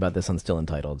you talked about this on Still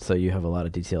Entitled, so you have a lot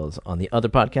of details on the other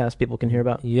podcast people can hear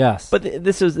about. Yes. But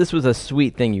this was a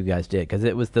sweet thing you guys did, because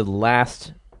it was the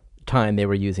last time they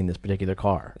were using this particular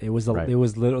car. It was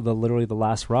literally the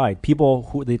last ride.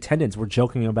 The attendants were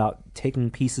joking about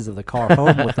taking pieces of the car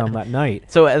home with them that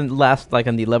night. So on the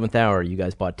 11th hour, you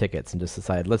guys bought tickets and just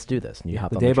decided, let's do this. And you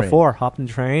hopped on the train. The day before, hopped in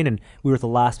the train, and we were the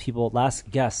last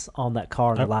guests on that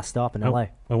car, the last stop in LA.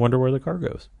 I wonder where the car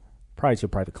goes. Probably to a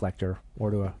private collector or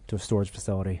to a storage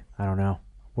facility. I don't know.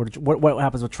 What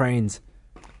happens with trains?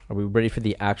 Are we ready for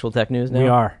the actual tech news now? We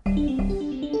are.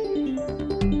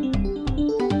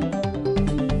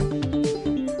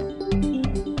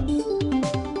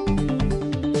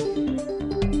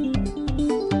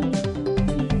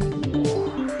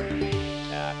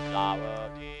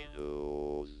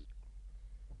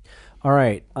 All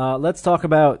right, let's talk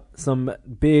about some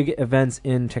big events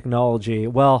in technology.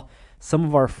 Well, some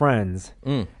of our friends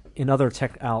in other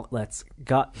tech outlets,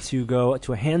 got to go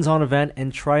to a hands-on event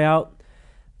and try out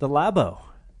the Labo,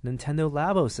 Nintendo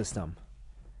Labo system.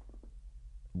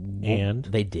 And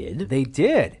they did. They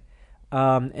did.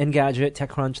 Engadget,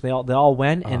 TechCrunch, they all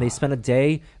went and they spent a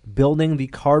day building the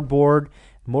cardboard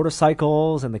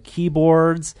motorcycles and the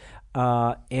keyboards,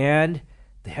 and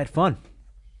they had fun.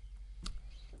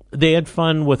 They had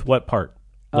fun with what part?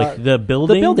 Like the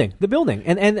building? The building.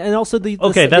 And also the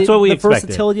that's what we expected.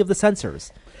 Versatility of the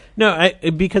sensors. No,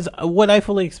 because what I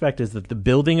fully expect is that the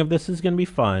building of this is going to be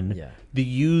fun. Yeah. The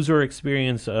user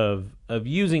experience of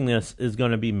using this is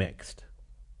going to be mixed.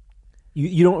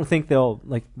 You don't think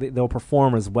they'll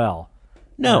perform as well?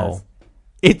 No.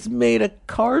 It's made of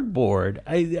cardboard.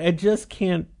 I just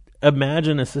can't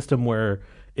imagine a system where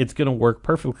it's going to work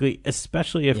perfectly,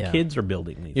 especially if kids are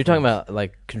building these. You're talking about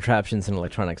like contraptions in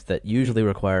electronics that usually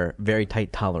require very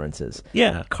tight tolerances.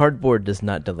 Yeah. Cardboard does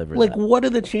not deliver like, that. what are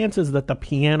the chances that the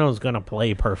piano's going to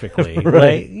play perfectly?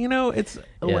 Right. Like, it's...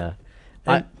 Yeah.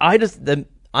 And-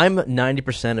 I'm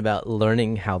 90% about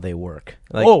learning how they work.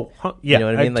 Like, yeah, you know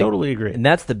what I mean? Like, totally agree. And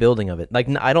that's the building of it. Like,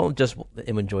 I don't just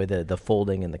enjoy the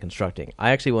folding and the constructing. I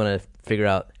actually want to figure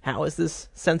out how is this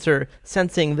sensor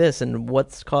sensing this and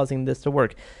what's causing this to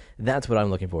work. That's what I'm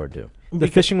looking forward to. The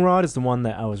fishing rod is the one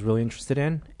that I was really interested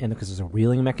in, and because there's a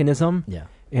reeling mechanism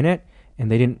in it,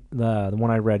 and they didn't. The one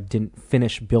I read didn't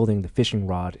finish building the fishing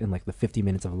rod in like the 50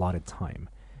 minutes of allotted time.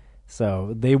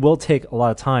 So they will take a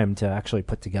lot of time to actually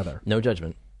put together. No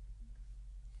judgment.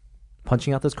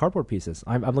 Punching out those cardboard pieces.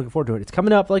 I'm looking forward to it. It's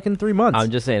coming up like in 3 months.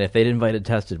 I'm just saying, if they'd invited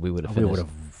Tested, we would have finished.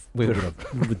 We would have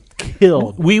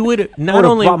killed. We would not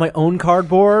only bought my own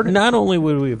cardboard. Not only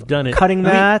would we have done it, cutting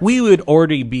mats. We would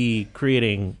already be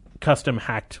creating custom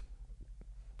hacked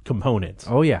components.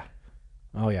 Oh yeah.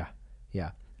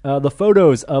 The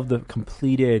photos of the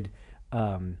completed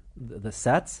the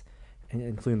sets,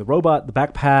 including the robot, the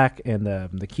backpack, and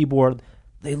the keyboard,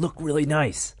 they look really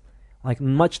nice. Like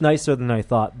much nicer than I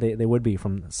thought they would be.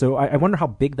 So I wonder how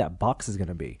big that box is going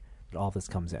to be that all this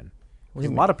comes in. There's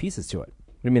a lot of pieces to it.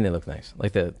 What do you mean they look nice?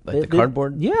 Like the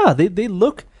cardboard? Yeah, they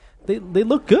look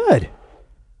good.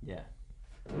 Yeah.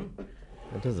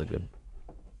 That does look good.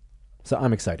 So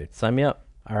I'm excited. Sign me up.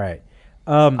 All right.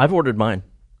 I've ordered mine.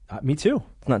 Me too.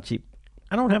 It's not cheap.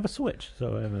 I don't have a Switch,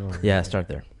 so I haven't ordered. Yeah, start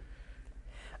there.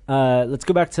 Let's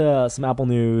go back to some Apple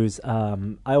news.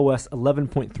 iOS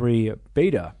 11.3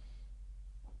 beta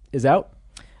is out.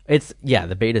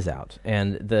 The beta's out,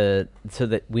 and so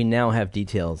that we now have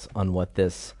details on what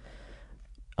this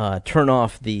turn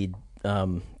off the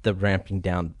ramping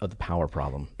down of the power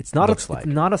problem. It's not looks it's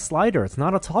not a slider. It's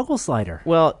not a toggle slider.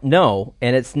 Well, no,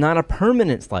 and it's not a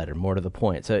permanent slider. More to the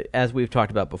point. So as we've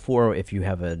talked about before, if you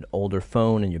have an older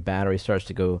phone and your battery starts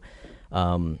to go,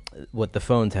 what the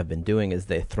phones have been doing is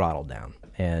they throttle down,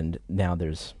 and now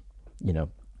there's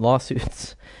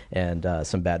lawsuits and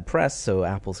some bad press. So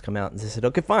Apple's come out and they said,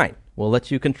 okay, fine, we'll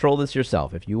let you control this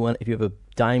yourself. If you have a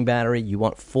dying battery, you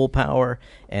want full power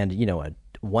and a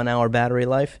 1 hour battery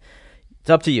life, it's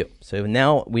up to you. So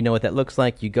now we know what that looks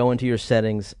like. You go into your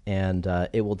settings and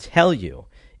it will tell you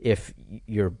if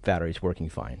your battery's working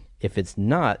fine. If it's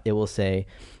not, it will say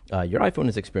your iPhone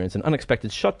has experienced an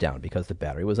unexpected shutdown because the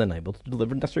battery was unable to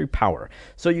deliver necessary power.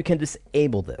 So you can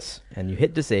disable this, and you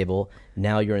hit disable.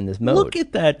 Now you're in this mode. Look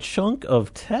at that chunk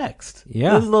of text.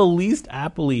 Yeah. This is the least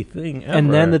Apple-y thing ever.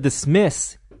 And then the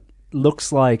dismiss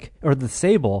looks like, or the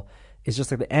disable is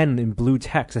just like the N in blue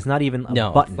text. It's not even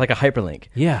a button. Like a hyperlink.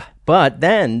 Yeah. But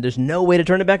then there's no way to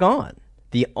turn it back on.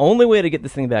 The only way to get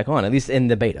this thing back on, at least in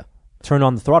the beta, turn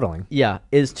on the throttling. Yeah,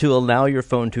 is to allow your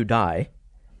phone to die,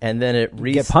 and then it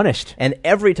get punished. And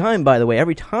every time, by the way,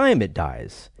 every time it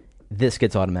dies, this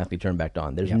gets automatically turned back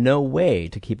on. There's no way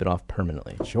to keep it off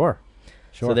permanently. Sure.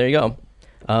 So there you go.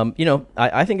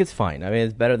 I think it's fine. I mean,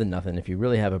 it's better than nothing. If you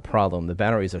really have a problem, the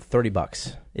batteries are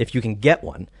 $30 if you can get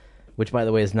one, which, by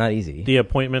the way, is not easy. The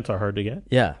appointments are hard to get.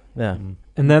 Yeah. And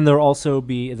then there'll also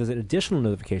there's an additional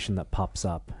notification that pops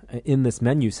up in this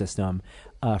menu system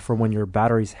for when your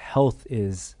battery's health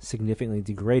is significantly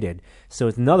degraded. So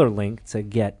it's another link to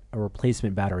get a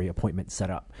replacement battery appointment set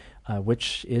up,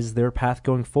 which is their path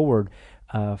going forward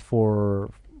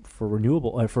for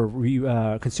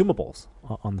consumables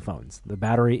on the phones. The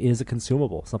battery is a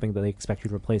consumable, something that they expect you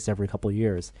to replace every couple of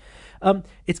years.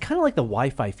 It's kind of like the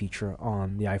Wi-Fi feature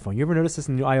on the iPhone. You ever notice this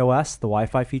in the new iOS, the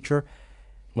Wi-Fi feature?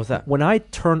 What's that? When I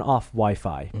turn off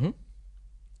Wi-Fi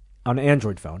on an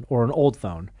Android phone or an old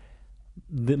phone,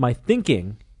 my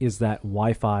thinking is that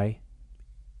Wi-Fi,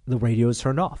 the radio is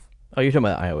turned off. Oh, you're talking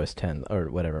about iOS 10 or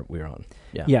whatever we were on.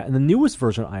 Yeah. In the newest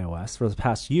version of iOS for the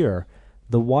past year,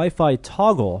 the Wi-Fi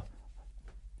toggle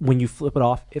when you flip it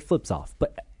off, it flips off.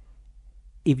 But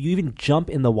if you even jump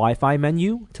in the Wi-Fi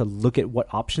menu to look at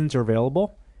what options are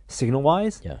available,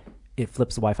 signal-wise, it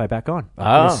flips the Wi-Fi back on.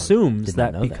 Oh, it assumes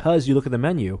that that. because you look at the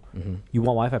menu, you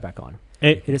want Wi-Fi back on.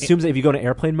 It assumes that if you go to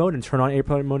airplane mode and turn on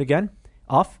airplane mode again,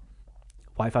 off,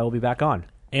 Wi-Fi will be back on.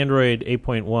 Android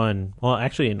 8.1, well,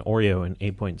 actually in Oreo in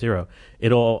 8.0,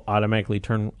 it'll automatically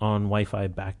turn on Wi-Fi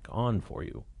back on for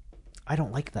you. I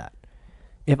don't like that.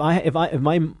 If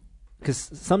my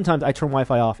because sometimes I turn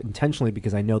Wi-Fi off intentionally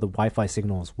because I know the Wi-Fi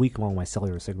signal is weak while my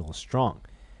cellular signal is strong.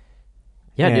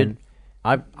 Yeah, dude.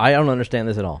 I don't understand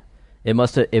this at all. It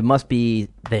must be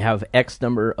they have X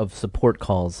number of support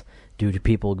calls due to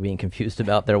people being confused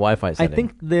about their Wi-Fi setting. I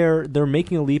think they're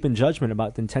making a leap in judgment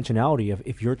about the intentionality of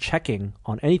if you're checking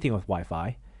on anything with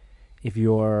Wi-Fi, if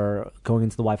you're going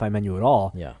into the Wi-Fi menu at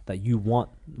all, that you want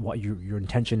what your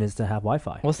intention is to have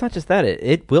Wi-Fi. Well, it's not just that.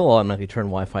 It will automatically turn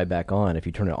Wi-Fi back on if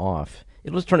you turn it off.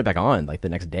 It'll just turn it back on like the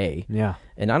next day. Yeah.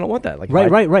 And I don't want that. Like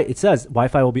Right. It says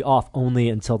Wi-Fi will be off only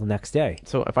until the next day.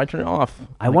 So if I turn it off,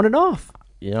 I want it off.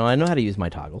 I know how to use my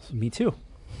toggles. Me too.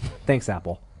 Thanks,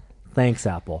 Apple.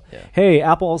 Yeah. Hey,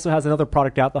 Apple also has another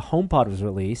product out. The HomePod was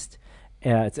released.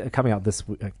 It's coming out this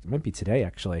week. It might be today,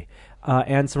 actually.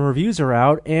 And some reviews are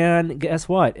out. And guess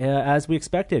what? As we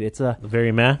expected, it's a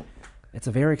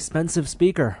very expensive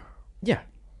speaker. Yeah.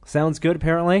 Sounds good,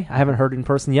 apparently. I haven't heard it in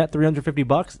person yet.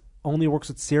 $350. Only works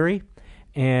with Siri.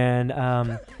 And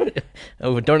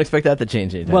don't expect that to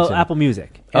change anytime soon. Apple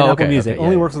Music. Apple Music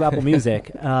only works with Apple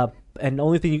Music. And the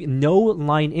only thing, no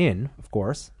line in, of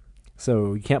course.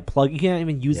 So you can't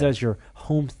even use it as your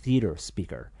home theater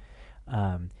speaker.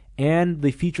 And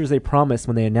the features they promised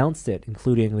when they announced it,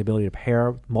 including the ability to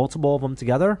pair multiple of them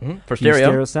together for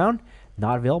stereo sound,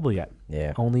 not available yet.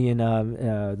 Yeah. Only in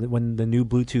when the new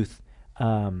Bluetooth,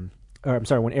 when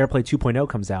AirPlay 2.0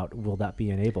 comes out, will that be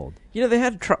enabled? They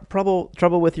had trouble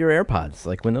with your AirPods,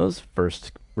 like when those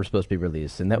first were supposed to be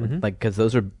released, and that because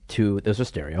those are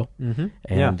stereo,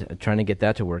 and trying to get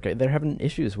that to work, they're having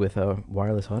issues with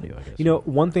wireless audio. I guess.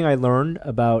 One thing I learned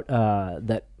about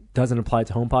that doesn't apply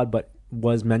to HomePod, but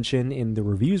was mentioned in the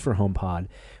reviews for HomePod,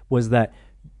 was that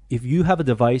if you have a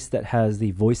device that has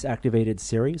the voice-activated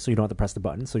Siri, so you don't have to press the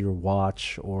button, so your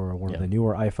watch or one of the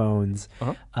newer iPhones,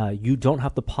 you don't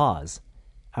have to pause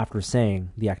after saying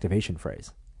the activation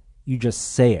phrase. You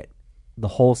just say it, the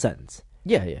whole sentence.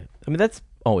 Yeah. I mean, that's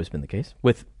always been the case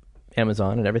with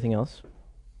Amazon and everything else.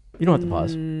 You don't have to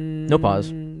pause. No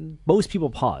pause. Most people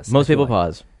pause. Most people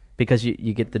pause because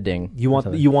you get the ding. You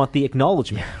want the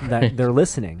acknowledgement that they're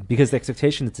listening, because the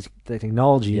expectation that the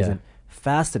technology isn't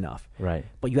fast enough. Right.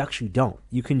 But you actually don't.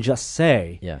 You can just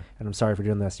say, and I'm sorry for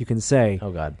doing this, you can say,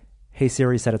 oh God, hey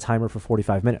Siri, set a timer for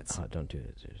 45 minutes. Oh, don't do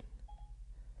it, dude.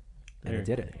 And it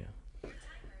did it.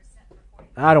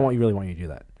 I don't really want you to do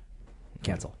that.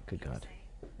 Cancel. Good God.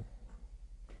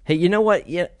 Hey, you know what?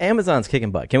 Yeah, Amazon's kicking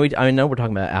butt. I know we're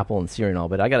talking about Apple and Siri and all,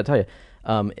 but I got to tell you,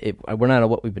 we're not on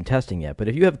what we've been testing yet. But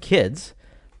if you have kids,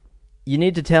 you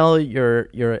need to tell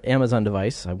your Amazon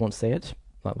device. I won't say it,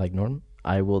 not like Norm.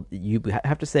 You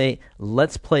have to say,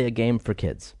 let's play a game for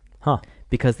kids.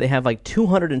 Because they have like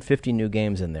 250 new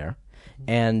games in there,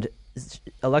 and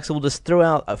Alexa will just throw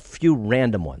out a few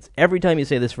random ones. Every time you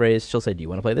say this phrase, she'll say, do you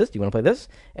want to play this? Do you want to play this?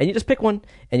 And you just pick one,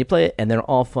 and you play it, and they're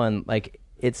all fun.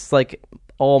 It's like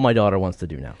all my daughter wants to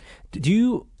do now. Do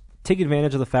you take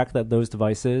advantage of the fact that those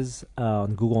devices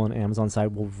on Google and Amazon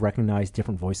side will recognize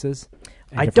different voices?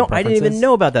 I didn't even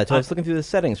know about that until I was looking through the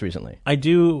settings recently. I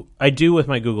do with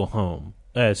my Google Home.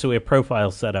 So we have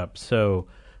profiles set up. So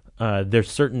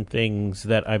there's certain things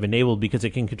that I've enabled because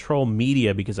it can control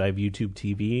media, because I have YouTube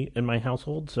TV in my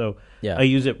household. So I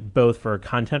use it both for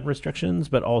content restrictions,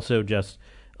 but also just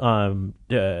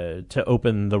to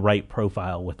open the right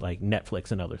profile with like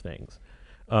Netflix and other things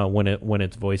when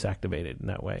it's voice activated in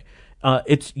that way.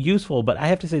 It's useful, but I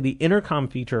have to say the intercom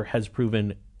feature has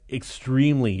proven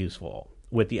extremely useful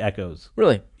with the Echoes.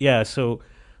 Really? Yeah. So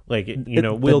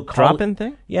we'll call drop-in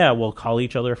thing. Yeah, we'll call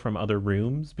each other from other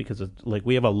rooms because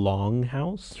we have a long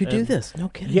house. You do this? No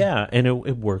kidding. Yeah, and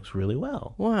it works really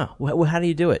well. Wow. How do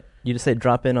you do it? You just say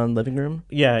drop in on living room?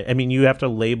 Yeah, I mean you have to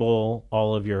label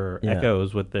all of your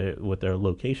Echoes with their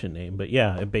location name. But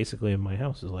yeah, it basically in my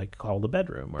house is like call the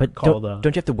bedroom or don't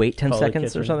you have to wait 10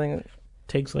 seconds or something? It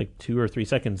takes like 2 or 3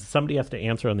 seconds. Somebody has to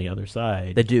answer on the other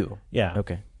side. They do. Yeah.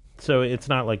 Okay. So it's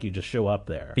not like you just show up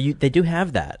there. But they do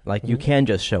have that. Like you can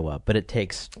just show up, but it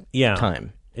takes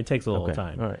time. It takes a little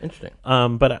time. All right, interesting.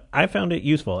 But I found it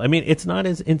useful. I mean, it's not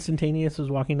as instantaneous as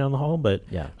walking down the hall, but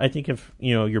I think if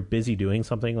you're busy doing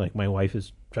something, like my wife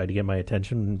has tried to get my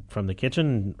attention from the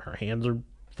kitchen, her hands are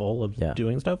full of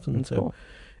doing stuff, and That's cool.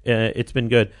 It's been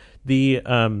good. The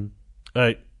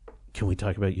can we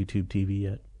talk about YouTube TV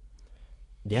yet?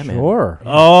 Yeah, man. Sure.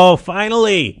 Oh,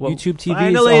 finally! YouTube TV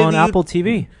finally, is on Apple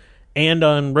TV. And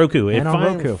on Roku. And on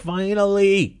Roku.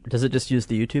 Finally. Does it just use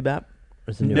the YouTube app?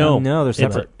 Or is it a new No, app? No, they're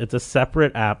separate. It's a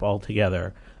separate app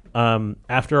altogether.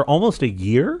 After almost a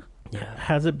year,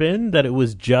 has it been that it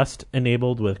was just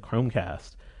enabled with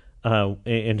Chromecast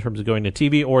in terms of going to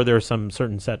TV, or there are some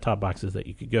certain set-top boxes that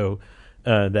you could go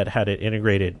that had it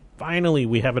integrated. Finally,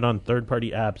 we have it on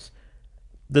third-party apps.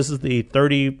 This is the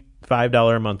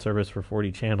 $35 a month service for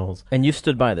 40 channels. And you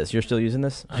stood by this. You're still using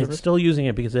this I'm service? still using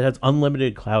it because it has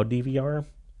unlimited cloud DVR.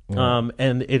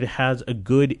 And it has a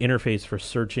good interface for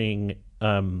searching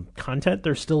content.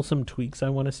 There's still some tweaks I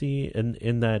want to see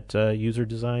in that user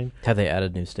design. Have they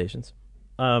added new stations?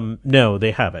 No,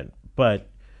 they haven't. But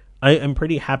I am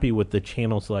pretty happy with the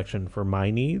channel selection for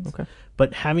my needs. Okay.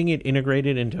 But having it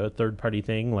integrated into a third-party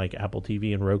thing like Apple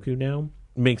TV and Roku now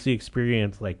makes the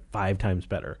experience like 5 times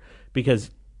better,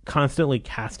 because constantly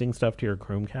casting stuff to your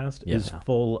Chromecast is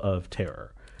full of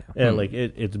terror. Like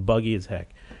it's buggy as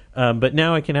heck. But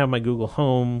now I can have my Google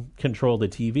Home control the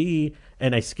TV,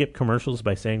 and I skip commercials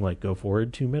by saying like go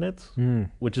forward 2 minutes,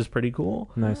 which is pretty cool.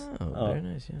 Nice. Oh, very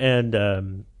nice. Yeah.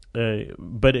 And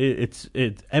but it's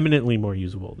eminently more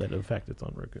usable than the fact it's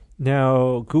on Roku.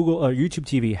 Now, YouTube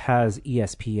TV has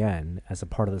ESPN as a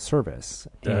part of the service,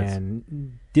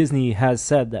 and Disney has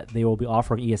said that they will be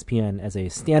offering ESPN as a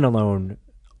standalone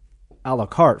a la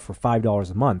carte for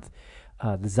 $5 a month.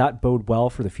 Does that bode well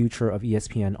for the future of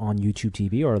ESPN on YouTube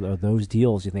TV, or are those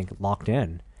deals, you think, locked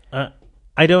in?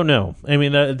 I don't know. I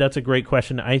mean, that's a great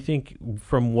question. I think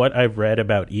from what I've read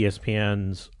about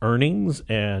ESPN's earnings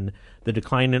and the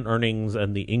decline in earnings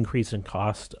and the increase in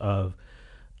cost of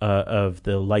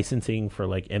the licensing for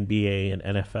like NBA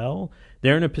and NFL,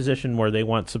 they're in a position where they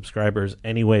want subscribers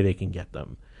any way they can get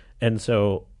them. And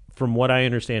so from what I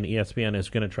understand, ESPN is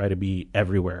going to try to be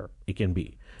everywhere it can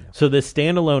be. Yeah. So this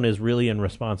standalone is really in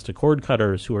response to cord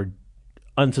cutters who are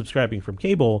unsubscribing from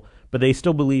cable, but they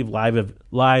still believe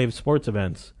live sports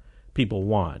events people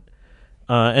want.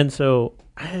 And so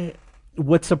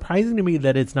what's surprising to me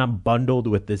that it's not bundled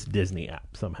with this Disney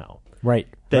app somehow. Right.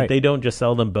 That they don't just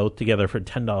sell them both together for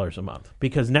 $10 a month,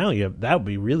 because now that would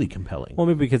be really compelling. Well,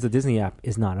 maybe because the Disney app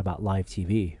is not about live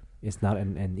TV. It's not,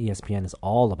 and ESPN is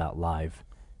all about live.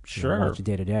 Sure. Watch it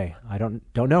day to day. I don't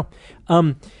know.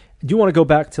 Do you want to go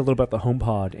back to a little bit about the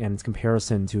HomePod and its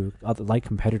comparison to other like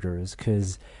competitors?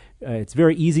 Because it's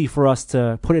very easy for us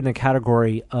to put it in a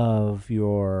category of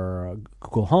your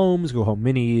Google Homes, Google Home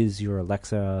Minis, your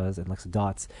Alexas and Alexa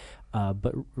Dots.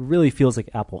 But really feels like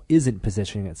Apple isn't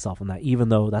positioning itself on that, even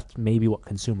though that's maybe what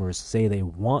consumers say they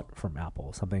want from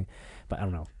Apple. Something, but I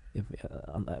don't know.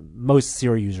 Most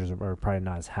Siri users are probably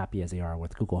not as happy as they are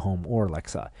with Google Home or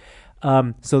Alexa.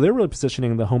 So they're really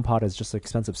positioning the HomePod as just an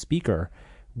expensive speaker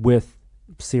with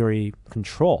Siri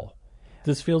control.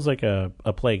 This feels like a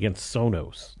play against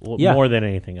Sonos more than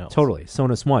anything else. Totally.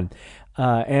 Sonos won.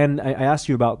 And I asked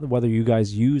you about whether you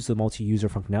guys use the multi-user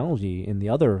functionality in the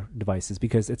other devices,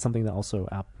 because it's something that also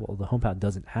the HomePod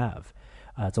doesn't have.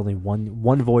 It's only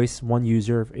one voice, one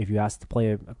user. If you ask to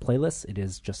play a playlist, it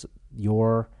is just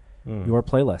your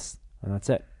playlist, and that's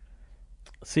it.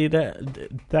 See,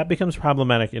 that becomes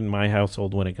problematic in my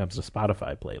household when it comes to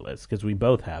Spotify playlists, because we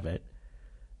both have it.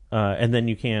 And then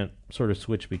you can't sort of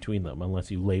switch between them unless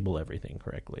you label everything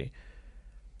correctly.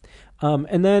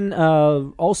 And then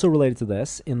also related to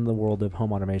this, in the world of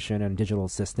home automation and digital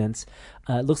assistants,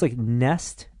 it looks like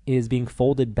Nest is being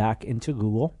folded back into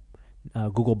Google.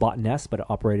 Google bought Nest, but it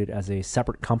operated as a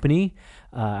separate company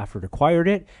after it acquired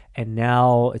it. And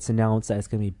now it's announced that it's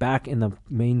going to be back in the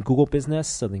main Google business,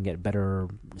 so they can get better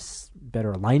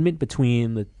alignment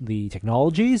between the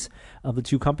technologies of the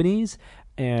two companies,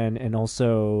 and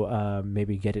also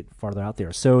maybe get it farther out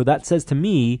there. So that says to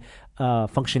me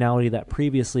functionality that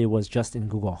previously was just in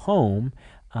Google Home,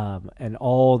 and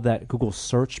all that Google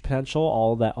search potential,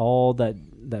 all that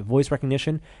voice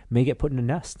recognition may get put into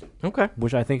Nest. Okay.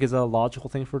 Which I think is a logical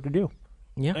thing for it to do.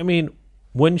 Yeah. I mean,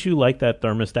 wouldn't you like that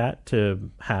thermostat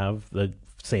to have the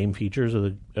same features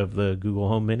of the Google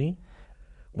Home Mini?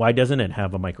 Why doesn't it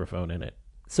have a microphone in it?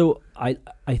 So I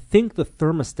think the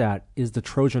thermostat is the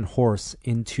Trojan horse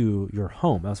into your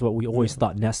home. That's what we always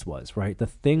thought Nest was, right? The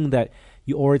thing that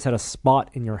you always had a spot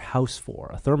in your house for,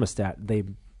 a thermostat. They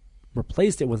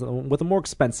replaced it with a more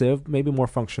expensive, maybe more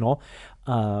functional,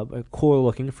 cooler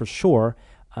looking for sure,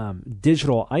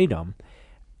 digital item.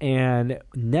 And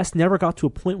Nest never got to a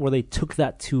point where they took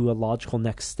that to a logical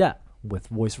next step with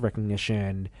voice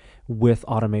recognition, with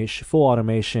automation, full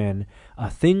automation,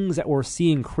 things that we're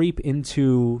seeing creep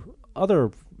into other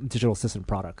digital assistant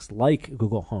products like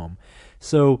Google Home.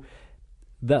 So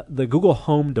the Google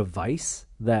Home device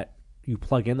that you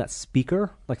plug in, that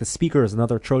speaker, like the speaker is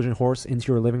another Trojan horse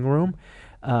into your living room.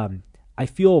 I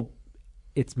feel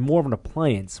it's more of an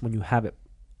appliance when you have it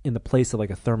in the place of like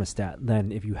a thermostat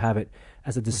than if you have it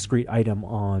as a discrete item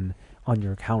on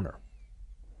your counter.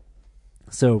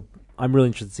 So I'm really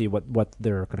interested to see what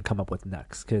they're going to come up with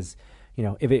next, because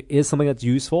if it is something that's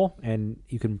useful and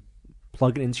you can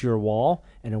plug it into your wall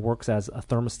and it works as a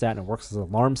thermostat and it works as an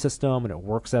alarm system and it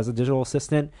works as a digital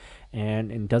assistant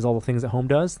and does all the things that Home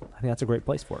does, I think that's a great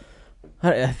place for it.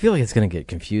 I feel like it's going to get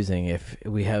confusing if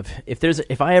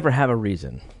I ever have a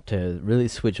reason to really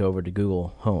switch over to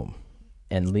Google Home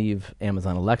and leave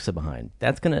Amazon Alexa behind.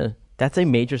 That's a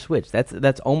major switch.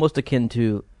 That's almost akin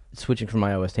to switching from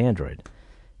iOS to Android.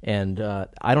 And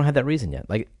I don't have that reason yet.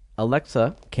 Like,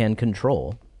 Alexa can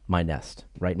control my Nest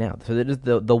right now. So that is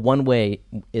the one way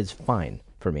is fine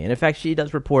for me. And in fact, she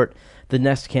does report, the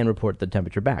Nest can report the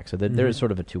temperature back. So there is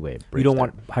sort of a two-way bridge. You don't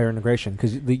want higher integration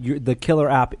because the killer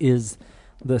app is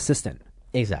the assistant.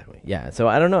 Exactly, yeah. So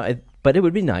I don't know. But it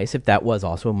would be nice if that was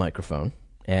also a microphone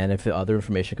and if other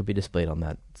information could be displayed on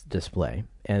that display.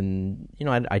 And,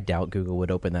 I doubt Google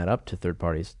would open that up to third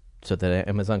parties so that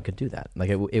Amazon could do that. Like,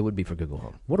 it would be for Google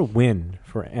Home. What a win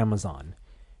for Amazon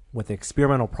with an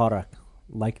experimental product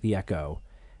like the Echo,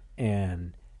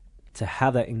 and to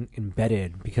have that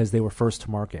embedded because they were first to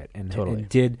market and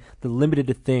did the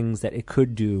limited things that it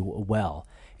could do well.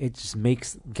 It just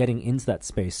makes getting into that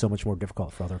space so much more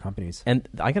difficult for other companies. And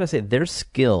I got to say, their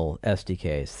skill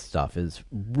SDK stuff is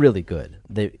really good.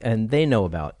 They know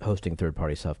about hosting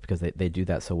third-party stuff because they do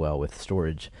that so well with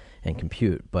storage and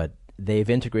compute. But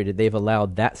they've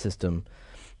allowed that system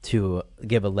to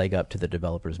give a leg up to the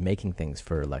developers making things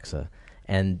for Alexa.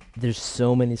 And there's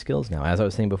so many skills now. As I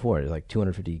was saying before, there's like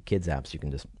 250 kids apps you can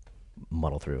just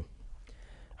muddle through.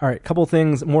 All right,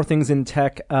 more things in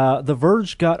tech. The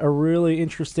Verge got a really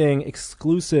interesting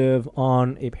exclusive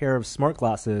on a pair of smart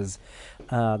glasses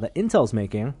that Intel's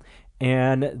making,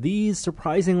 and these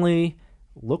surprisingly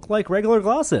look like regular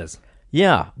glasses.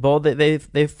 Yeah, well,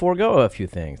 they forego a few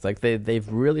things. Like they've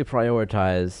really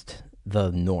prioritized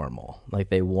the normal. Like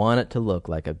they want it to look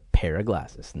like a pair of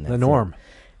glasses. And that's the norm.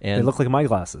 And they look like my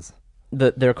glasses.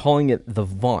 They're calling it the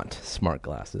Vaunt smart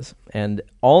glasses, and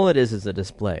all it is a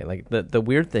display. Like the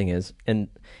weird thing is, and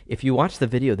if you watch the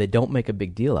video, they don't make a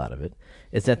big deal out of it,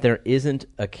 is that there isn't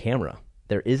a camera.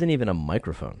 There isn't even a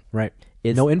microphone. Right.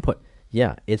 No input.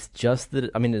 Yeah, it's just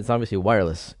that. I mean, it's obviously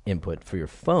wireless input for your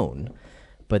phone,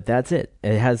 but that's it.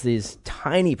 It has these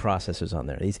tiny processors on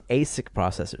there, these ASIC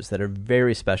processors that are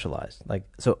very specialized. Like,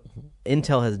 so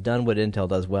Intel has done what Intel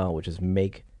does well, which is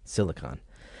make silicon.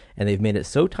 And they've made it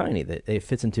so tiny that it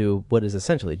fits into what is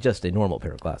essentially just a normal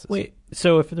pair of glasses. Wait,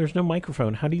 so if there's no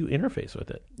microphone, how do you interface with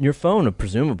it? Your phone,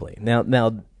 presumably.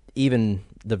 Now, even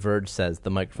The Verge says the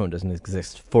microphone doesn't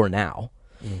exist for now.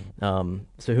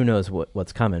 So who knows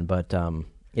what's coming? But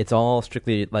it's all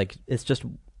strictly like it's just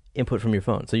input from your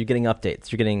phone. So you're getting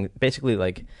updates. You're getting basically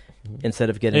like instead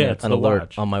of getting an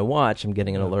alert on my watch, I'm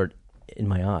getting an alert in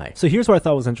my eye. So here's what I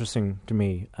thought was interesting to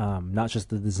me, not just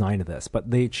the design of this, but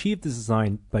they achieved this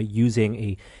design by using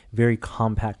a very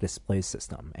compact display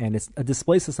system. And it's a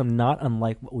display system not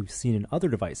unlike what we've seen in other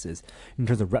devices in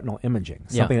terms of retinal imaging.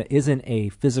 Something that isn't a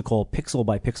physical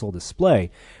pixel-by-pixel display,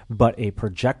 but a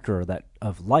projector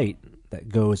of light that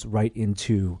goes right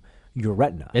into your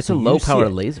retina. It's a low-power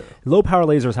laser. Low-power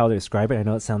laser is how they describe it. I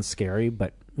know it sounds scary,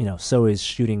 but so is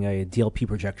shooting a DLP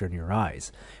projector in your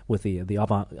eyes with the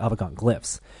Avegant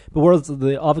glyphs. But whereas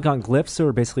the Avegant glyphs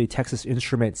are basically Texas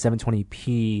Instrument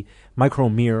 720p micro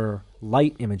mirror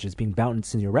light images being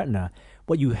bounced in your retina,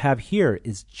 what you have here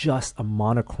is just a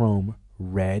monochrome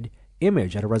red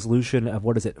image at a resolution of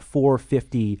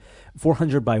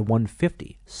 400 by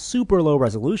 150. Super low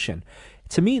resolution.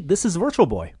 To me, this is Virtual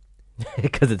Boy.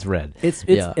 Because it's red. It's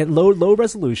at low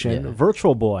resolution,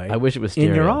 Virtual Boy. I wish it was stereo.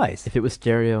 In your eyes. If it was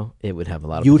stereo, it would have a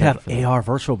lot of. You would have AR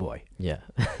Virtual Boy. Yeah,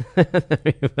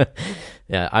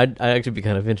 yeah. I'd actually be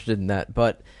kind of interested in that,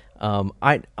 but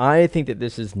I think that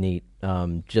this is neat.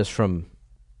 Just from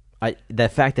the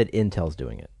fact that Intel's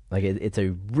doing it, like it's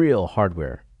a real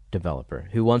hardware developer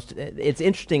who wants to. It's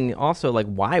interesting also, like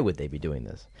why would they be doing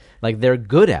this? Like they're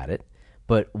good at it,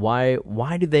 but why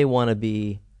do they want to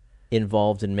be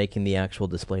involved in making the actual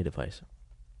display device?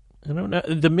 I don't know.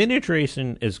 The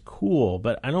miniaturization is cool,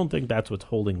 but I don't think that's what's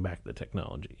holding back the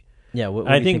technology. Yeah, what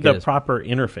I think the proper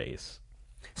interface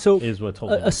is what's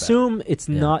holding it back. Assume it's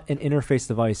not an interface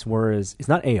device, whereas it's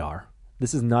not AR.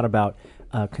 This is not about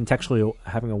contextually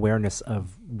having awareness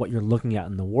of what you're looking at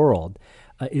in the world.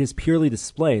 it is purely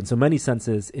display. In so many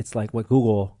senses, it's like what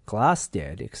Google Glass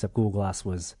did, except Google Glass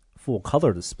was full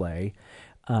color display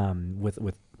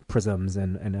with prisms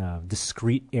and a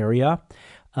discrete area.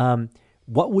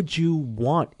 What would you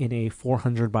want in a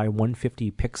 400 by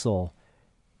 150 pixel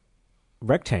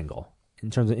rectangle in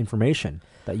terms of information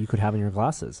that you could have in your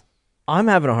glasses? I'm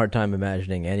having a hard time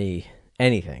imagining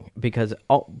anything because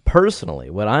personally,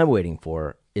 what I'm waiting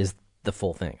for is the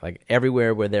full thing. Like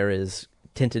everywhere where there is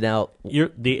tinted out,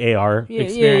 the AR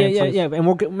experience. Yeah.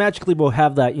 And magically we'll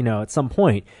have that, at some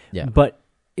point. Yeah. But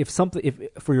if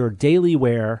for your daily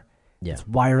wear, yeah. it's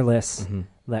wireless,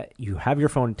 that you have your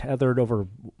phone tethered over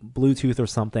Bluetooth or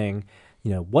something,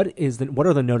 what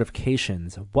are the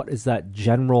notifications? What is that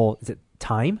general? Is it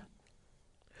time?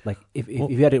 Like if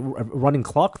you had a running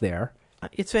clock there.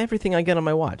 It's everything I get on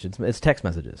my watch. It's text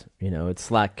messages. It's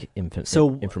Slack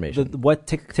information.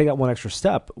 Take that one extra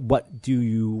step. What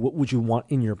would you want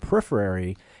in your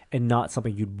periphery, and not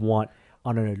something you'd want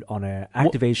on an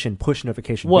activation push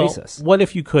notification basis? What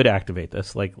if you could activate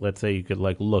this? Like, let's say you could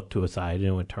look to a side and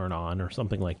it would turn on or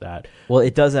something like that. Well,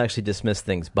 it does actually dismiss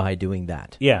things by doing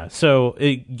that. Yeah. So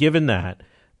given that,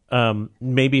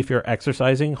 maybe if you're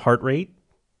exercising, heart rate.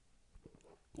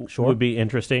 Sure. Would be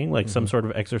interesting, like some sort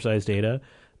of exercise data.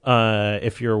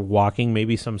 If you're walking,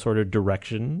 maybe some sort of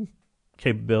direction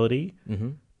capability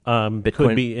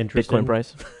could be interesting. Bitcoin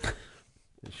price.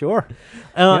 Sure.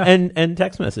 And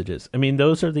text messages. I mean,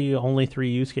 those are the only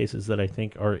 3 use cases that I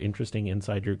think are interesting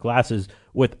inside your glasses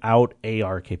without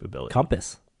AR capability.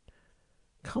 Compass?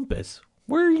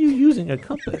 Where are you using a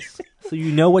compass? So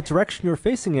you know what direction you're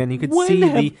facing in. You could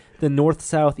see the north,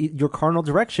 south, your cardinal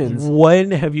directions.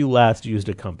 When have you last used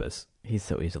a compass? He's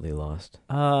so easily lost.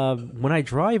 When I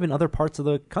drive in other parts of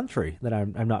the country that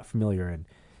I'm not familiar in.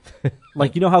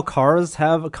 Like, how cars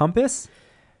have a compass?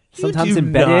 Sometimes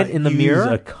embedded in the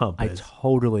mirror. A compass. I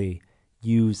totally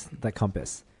use that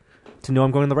compass to know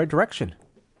I'm going in the right direction.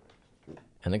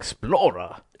 An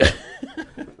explorer.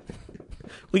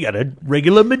 We got a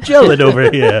regular Magellan over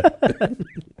here.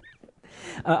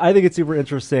 I think it's super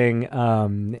interesting,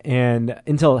 and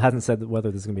Intel hasn't said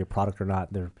whether this is going to be a product or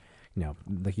not. They're,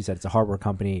 like you said, it's a hardware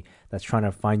company that's trying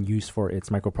to find use for its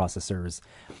microprocessors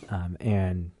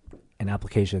and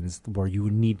applications where you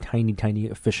need tiny, tiny,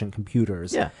 efficient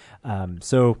computers. Yeah.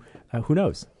 So who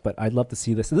knows? But I'd love to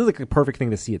see this. This is like a perfect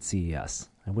thing to see at CES.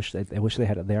 I wish they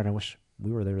had it there, and I wish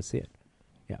we were there to see it.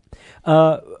 Yeah.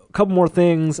 A couple more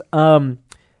things.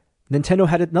 Nintendo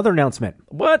had another announcement.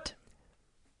 What?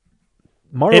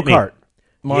 Mario Kart.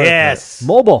 Yes.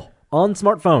 Mobile on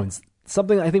smartphones.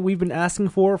 Something I think we've been asking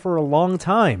for a long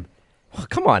time. Oh,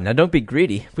 come on, now don't be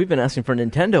greedy. We've been asking for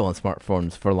Nintendo on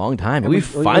smartphones for a long time. We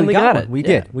finally got it. We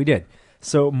did.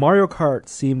 So Mario Kart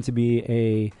seemed to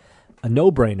be a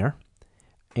no-brainer.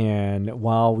 And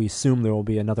while we assume there will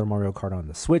be another Mario Kart on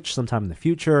the Switch sometime in the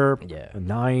future,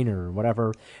 9 or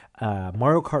whatever,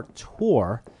 Mario Kart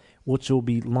Tour, which will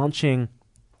be launching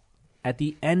at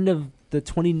the end of the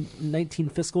 2019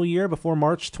 fiscal year, before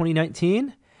March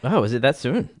 2019. Oh, is it that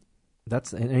soon?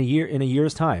 That's in a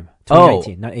year's time.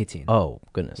 2019, not 18. Oh,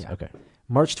 goodness. Yeah. Okay.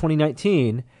 March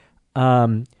 2019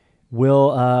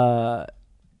 will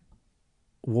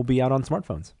be out on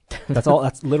smartphones. That's all.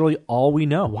 That's literally all we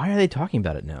know. Why are they talking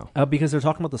about it now? Because they're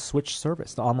talking about the Switch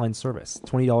service, the online service,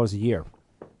 $20 a year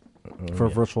for a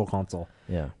virtual console.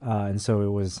 Yeah. And so it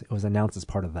was announced as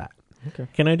part of that. Okay.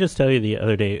 Can I just tell you the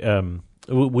other day,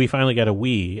 we finally got a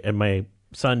Wii, and my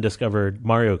son discovered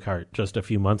Mario Kart just a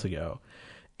few months ago.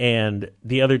 And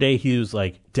the other day he was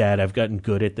like, "Dad, I've gotten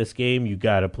good at this game. You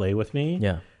got to play with me."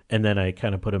 Yeah. And then I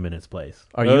kind of put him in his place.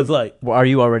 Are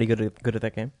you already good at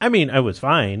that game? I mean, I was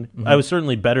fine. Mm-hmm. I was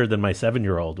certainly better than my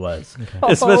 7-year-old was,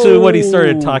 especially when he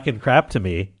started talking crap to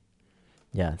me.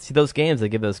 Yeah. See, those games, they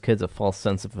give those kids a false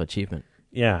sense of achievement.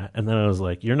 Yeah. And then I was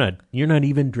like, "You're not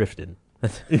even drifting."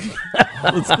 let's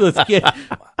get.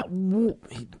 Oh,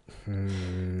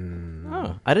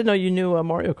 I didn't know you knew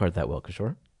Mario Kart that well,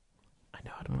 Kishore. I know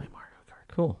how to play Mario Kart.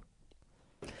 Cool.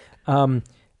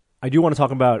 I do want to talk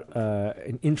about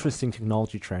an interesting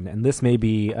technology trend, and this may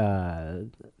be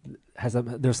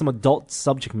there's some adult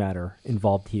subject matter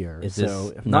involved here. Is so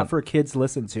this not for kids to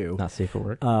listen to. Not safe for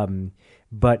work.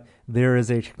 But there is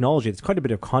a technology that's quite a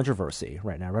bit of controversy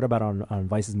right now. I read about it on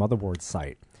Vice's Motherboard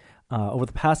site. Over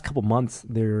the past couple months,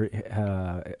 there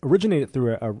originated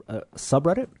through a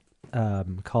subreddit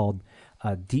called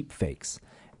Deepfakes.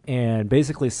 And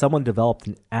basically, someone developed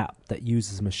an app that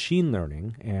uses machine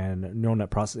learning and neural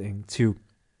net processing to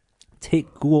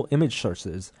take Google image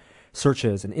searches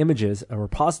and images, a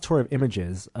repository of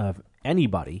images of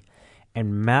anybody,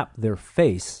 and map their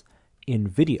face in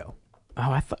video.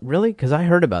 Oh, I thought really because I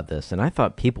heard about this and I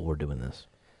thought people were doing this.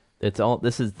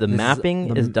 The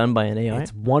mapping is done by an AI.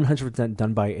 It's 100%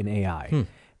 done by an AI,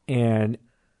 and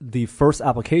the first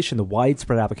application, the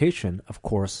widespread application, of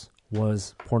course,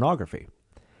 was pornography.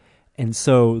 And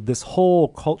so this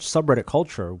whole subreddit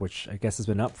culture, which I guess has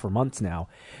been up for months now,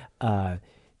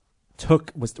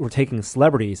 we're taking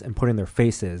celebrities and putting their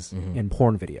faces in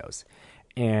porn videos.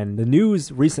 And the news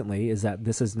recently is that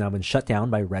this has now been shut down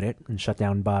by Reddit and shut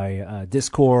down by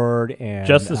Discord and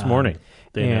just this morning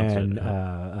they and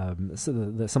announced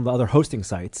it. some of the other hosting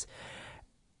sites.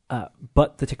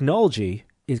 But the technology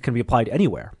can be applied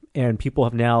anywhere. And people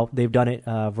they've done it,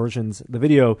 versions, the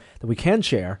video that we can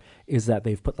share is that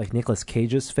they've put like Nicolas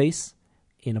Cage's face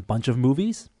in a bunch of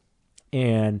movies.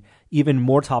 And even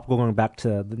more topical, going back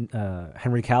to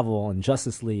Henry Cavill and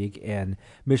Justice League and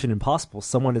Mission Impossible,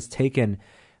 someone has taken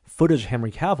footage of Henry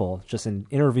Cavill just in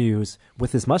interviews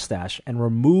with his mustache and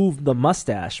removed the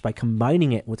mustache by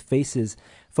combining it with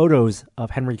photos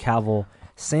of Henry Cavill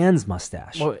sans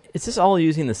mustache. Well, is this all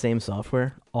using the same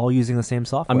software? All using the same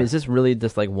software. I mean, is this really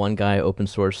just like one guy open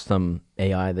source some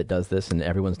AI that does this and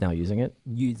everyone's now using it?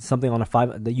 Something on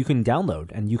that you can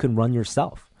download and you can run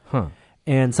yourself. Huh.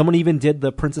 And someone even did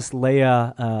the Princess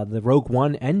Leia, the Rogue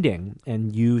One ending,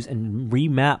 and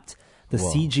remapped the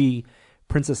CG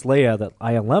Princess Leia that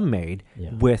ILM made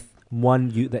with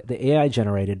the AI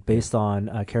generated based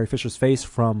on Carrie Fisher's face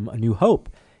from A New Hope.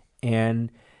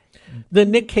 And the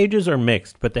Nick Cages are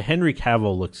mixed, but the Henry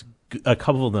Cavill a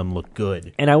couple of them look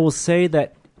good. And I will say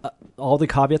that all the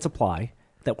caveats apply.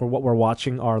 That what we're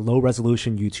watching are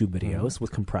low-resolution YouTube videos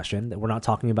with compression, that we're not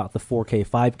talking about the 4K,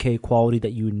 5K quality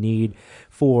that you need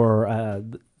for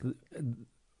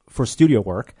studio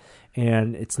work.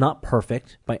 And it's not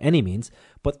perfect by any means,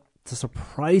 but the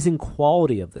surprising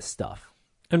quality of this stuff.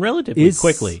 And relatively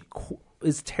quickly.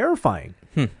 Is terrifying.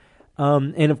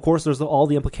 And, of course, there's all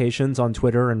the implications on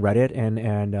Twitter and Reddit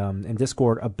and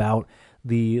Discord about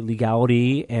the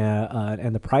legality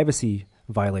and the privacy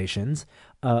violations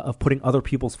of putting other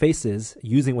people's faces,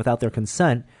 using without their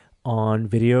consent, on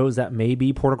videos that may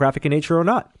be pornographic in nature or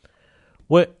not.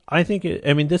 What I think,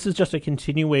 this is just a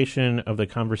continuation of the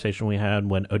conversation we had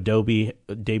when Adobe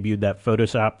debuted that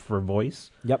Photoshop for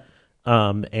voice. Yep.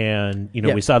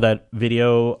 We saw that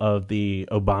video of the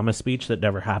Obama speech that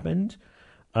never happened.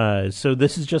 So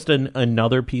this is just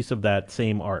another piece of that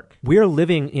same arc. We're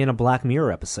living in a Black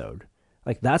Mirror episode.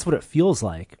 Like, that's what it feels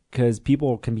like, because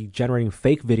people can be generating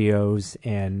fake videos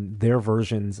and their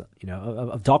versions,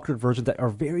 of doctored versions that are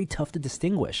very tough to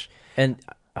distinguish. And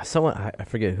someone, I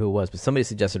forget who it was, but somebody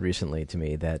suggested recently to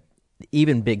me that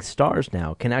even big stars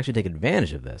now can actually take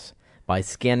advantage of this by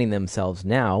scanning themselves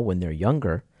now when they're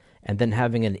younger and then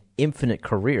having an infinite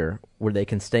career where they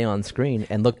can stay on screen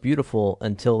and look beautiful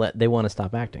until they want to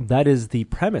stop acting. That is the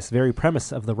very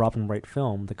premise of the Robin Wright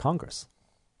film, The Congress.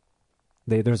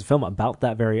 There's a film about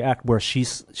that very act where she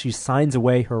signs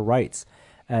away her rights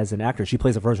as an actor. She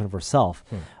plays a version of herself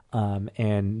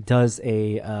and does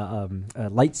a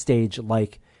light stage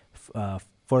like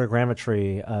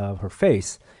photogrammetry of her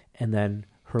face, and then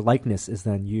her likeness is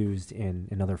then used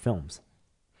in other films.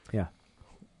 Yeah.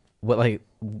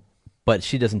 But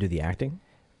she doesn't do the acting?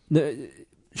 No,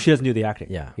 she doesn't do the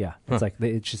acting. Yeah. Yeah. It's like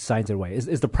it just signs it away.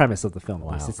 Is the premise of the film.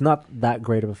 Wow. It's not that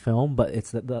great of a film, but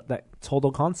it's that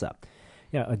total concept.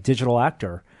 Yeah, a digital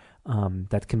actor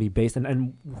that can be based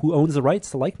and who owns the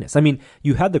rights to likeness. I mean,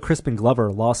 you had the Crispin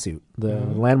Glover lawsuit, the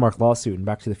landmark lawsuit in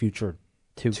Back to the Future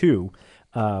 2,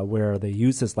 where they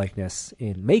used his likeness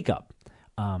in makeup,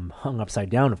 hung upside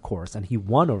down, of course, and he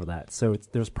won over that. So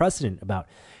there's precedent about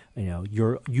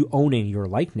you owning your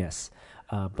likeness,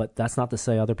 but that's not to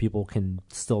say other people can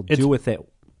still do with it,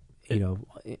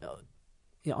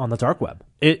 on the dark web.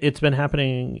 It's been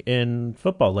happening in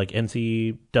football. Like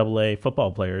NCAA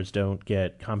football players don't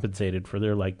get compensated for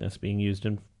their likeness being used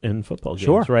in football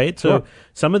games, right? So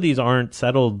some of these aren't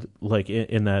settled like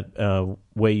in that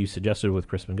way you suggested with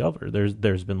Crispin Glover.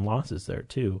 There's been losses there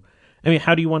too. I mean,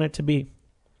 how do you want it to be?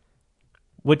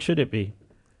 What should it be?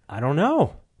 I don't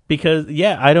know. Because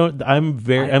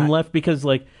I'm left because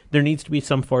like there needs to be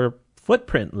some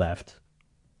footprint left.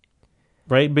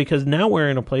 Right? Because now we're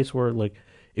in a place where like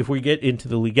if we get into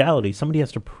the legality, somebody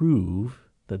has to prove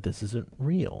that this isn't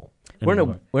real.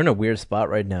 We're in a weird spot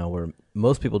right now where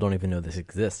most people don't even know this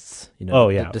exists.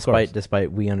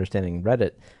 Despite we understanding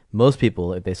Reddit, most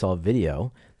people, if they saw a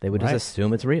video, they would just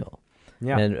assume it's real.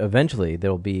 Yeah. And eventually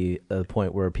there will be a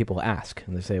point where people ask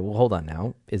and they say, "Well, hold on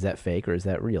now, is that fake or is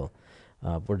that real?"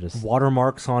 We're just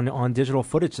watermarks on digital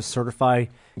footage to certify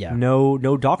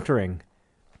no doctoring,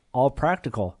 all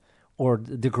practical. or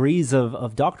degrees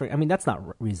of doctoring. I mean, that's not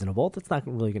reasonable. That's not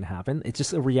really going to happen. It's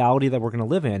just a reality that we're going to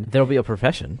live in. There'll be a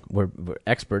profession where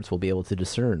experts will be able to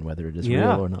discern whether it is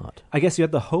real or not. I guess you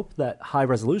have the hope that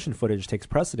high-resolution footage takes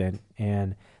precedent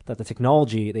and that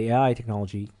the AI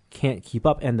technology can't keep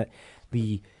up, and that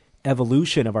the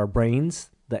evolution of our brains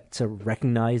to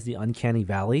recognize the uncanny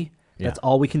valley, that's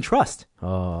all we can trust.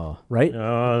 Oh. Right?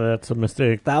 Oh, that's a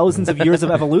mistake. Thousands of years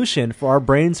of evolution for our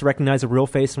brains to recognize a real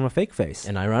face from a fake face.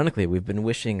 And ironically, we've been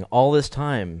wishing all this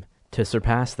time to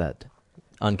surpass that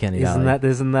uncanny valley.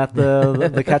 Isn't that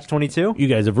the catch-22? You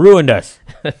guys have ruined us.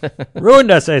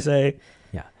 Ruined us, I say.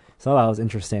 Yeah. So that was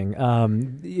interesting.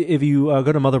 If you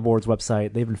go to Motherboard's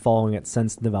website, they've been following it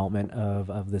since the development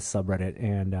of this subreddit,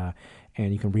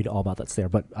 and you can read all about that's there.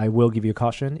 But I will give you a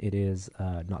caution. It is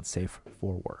not safe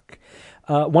for work.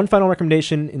 One final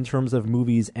recommendation in terms of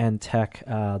movies and tech.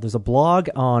 There's a blog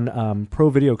on Pro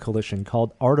Video Coalition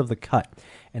called Art of the Cut.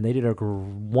 And they did a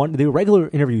regular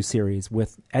interview series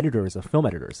with editors, of film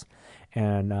editors.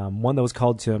 And one that was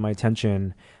called to my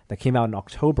attention that came out in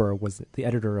October was the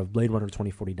editor of Blade Runner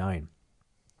 2049.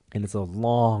 And it's a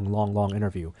long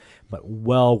interview, but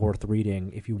well worth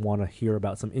reading if you want to hear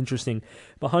about some interesting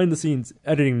behind-the-scenes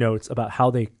editing notes about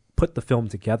how they put the film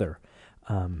together.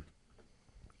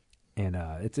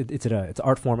 It's an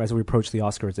art form as we approach the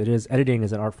Oscars. Editing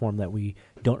is an art form that we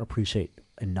don't appreciate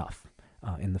enough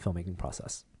in the filmmaking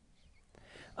process.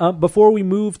 Before we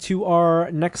move to our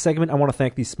next segment, I want to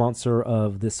thank the sponsor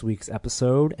of this week's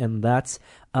episode, and that's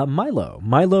Milo.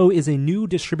 Milo is a new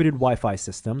distributed Wi-Fi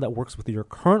system that works with your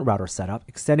current router setup,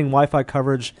 extending Wi-Fi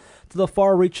coverage to the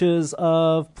far reaches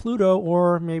of Pluto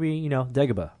or maybe,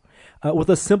 Dagobah.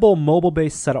 With a simple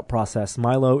mobile-based setup process,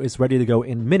 Milo is ready to go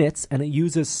in minutes, and it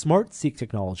uses Smart Seek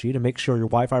technology to make sure your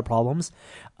Wi-Fi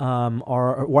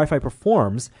Wi-Fi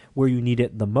performs where you need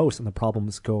it the most, and the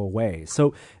problems go away.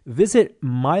 So visit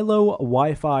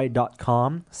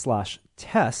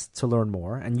milowifi.com/test to learn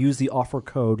more, and use the offer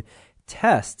code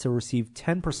TEST to receive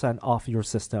 10% off your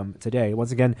system today.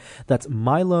 Once again, that's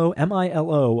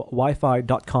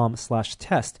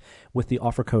milowifi.com/test with the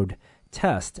offer code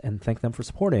TEST, and thank them for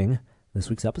supporting this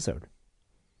week's episode.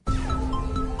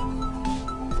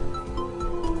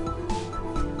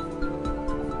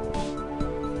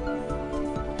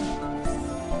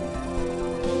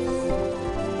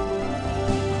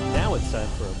 Now it's time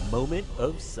for a moment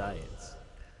of science.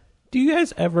 Do you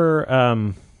guys ever,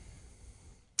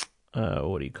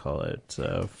 what do you call it?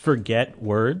 Forget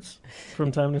words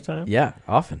from time to time? Yeah,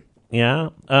 often. Yeah.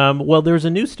 Well, there's a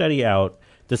new study out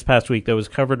this past week that was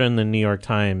covered in the New York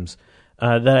Times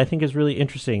that I think is really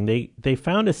interesting. They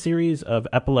found a series of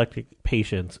epileptic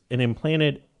patients and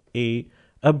implanted a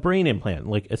brain implant,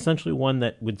 like essentially one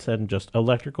that would send just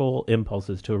electrical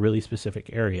impulses to a really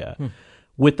specific area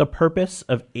with the purpose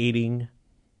of aiding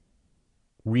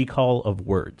recall of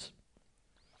words.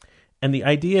 And the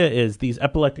idea is these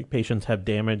epileptic patients have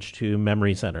damage to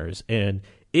memory centers, and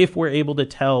if we're able to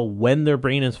tell when their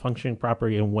brain is functioning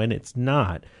properly and when it's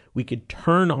not, we could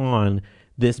turn on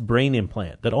this brain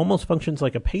implant that almost functions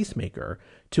like a pacemaker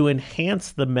to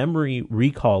enhance the memory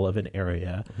recall of an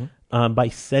area by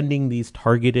sending these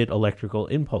targeted electrical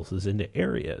impulses into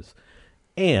areas.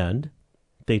 And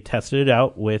they tested it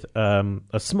out with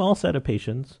a small set of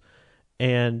patients,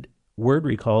 and word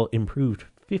recall improved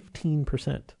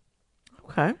 15%.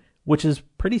 Okay. Which is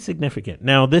pretty significant.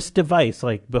 Now, this device,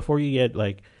 before you get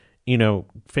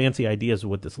fancy ideas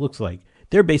of what this looks like,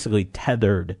 they're basically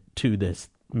tethered to this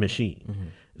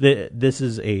machine. This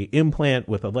is a implant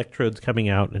with electrodes coming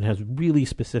out and has really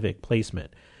specific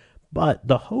placement. But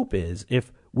the hope is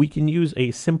if we can use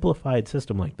a simplified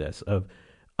system like this of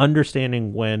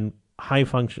understanding when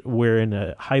we're in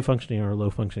a high functioning or low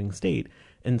functioning state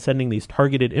and sending these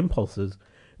targeted impulses,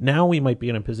 now we might be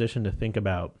in a position to think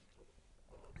about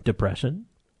depression,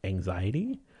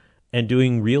 anxiety, and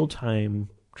doing real-time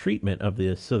treatment of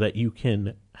this so that you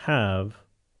can have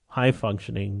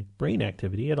high-functioning brain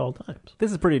activity at all times. This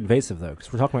is pretty invasive, though,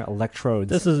 because we're talking about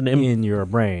electrodes in your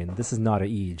brain. This is not an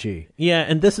EEG. Yeah,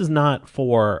 and this is not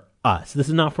for us. This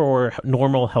is not for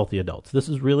normal, healthy adults. This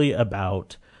is really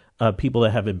about people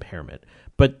that have impairment.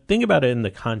 But think about it in the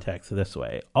context this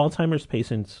way. Alzheimer's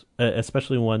patients,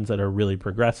 especially ones that are really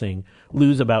progressing,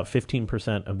 lose about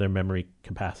 15% of their memory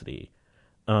capacity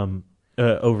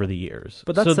over the years.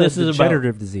 But that's a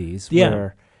degenerative disease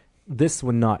where this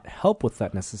would not help with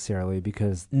that necessarily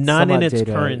because not in its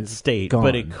current state, gone.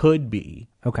 But it could be.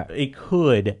 Okay. It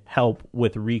could help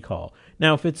with recall.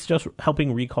 Now, if it's just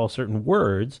helping recall certain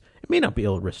words, it may not be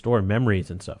able to restore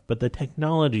memories and stuff, but the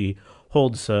technology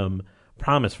holds some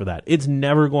promise for that. It's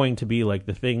never going to be like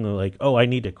the thing like, oh, I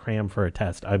need to cram for a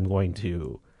test. I'm going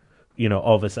to,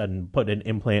 all of a sudden put an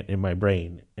implant in my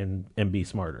brain and be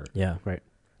smarter. Yeah, right.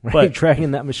 But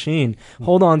dragging that machine.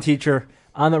 Hold on, teacher.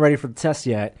 I'm not ready for the test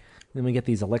yet. Let me get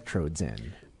these electrodes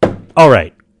in. All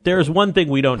right. There's one thing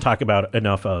we don't talk about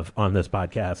enough of on this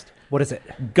podcast. What is it?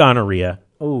 Gonorrhea.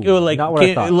 Oh, not what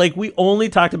I thought. Like, we only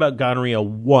talked about gonorrhea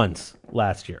once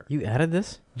last year. You added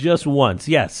this? Just once,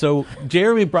 yes. So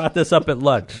Jeremy brought this up at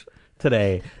lunch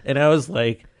today, and I was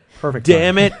like, perfect.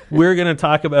 Damn it, we're going to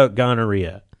talk about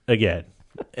gonorrhea again.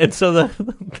 And so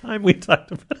the time we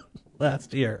talked about it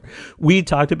last year, we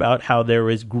talked about how there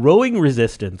was growing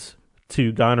resistance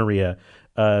to gonorrhea,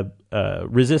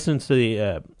 resistance to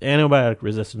the antibiotic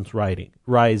resistance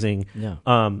rising,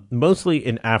 mostly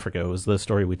in Africa was the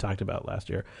story we talked about last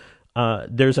year.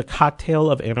 There's a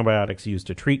cocktail of antibiotics used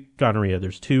to treat gonorrhea.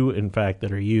 There's two, in fact,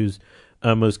 that are used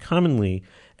most commonly.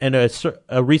 And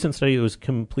a recent study was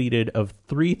completed of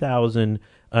 3,000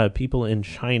 people in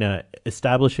China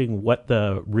establishing what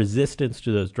the resistance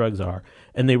to those drugs are.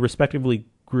 And they respectively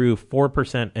grew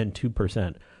 4% and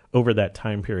 2% over that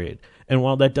time period. And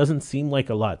while that doesn't seem like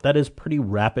a lot, that is pretty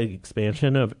rapid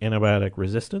expansion of antibiotic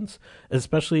resistance,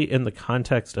 especially in the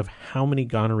context of how many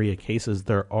gonorrhea cases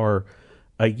there are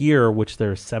a year, which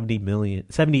there are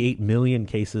 78 million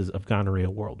cases of gonorrhea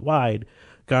worldwide.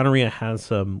 Gonorrhea has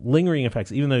some lingering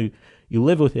effects. Even though you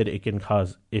live with it, it can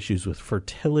cause issues with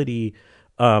fertility.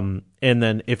 And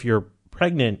then if you're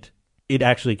pregnant, it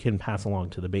actually can pass along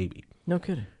to the baby. No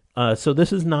kidding. So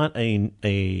this is not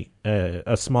a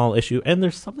small issue, and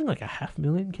there's something like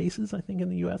 500,000 cases, I think, in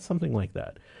the U.S., something like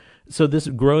that. So this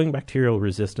growing bacterial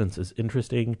resistance is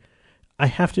interesting. I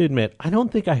have to admit, I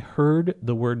don't think I heard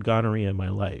the word gonorrhea in my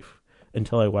life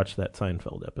until I watched that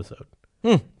Seinfeld episode.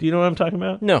 Do you know what I'm talking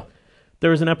about? No. There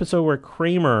was an episode where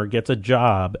Kramer gets a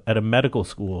job at a medical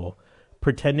school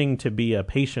pretending to be a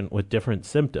patient with different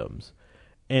symptoms.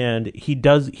 And he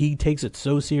takes it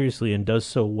so seriously and does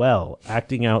so well,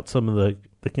 acting out some of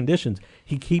the conditions.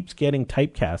 He keeps getting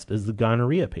typecast as the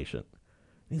gonorrhea patient.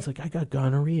 And he's like, I got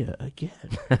gonorrhea again.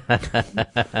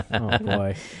 Oh,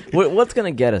 boy. What's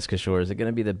going to get us, Kishore? Is it going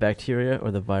to be the bacteria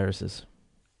or the viruses?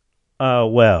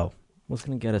 Well. What's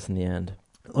going to get us in the end?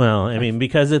 Well, I mean,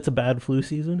 because it's a bad flu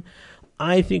season,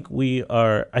 I think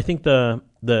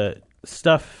the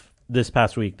stuff this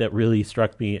past week that really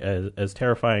struck me as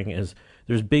terrifying is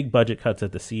there's big budget cuts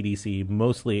at the CDC,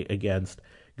 mostly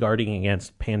guarding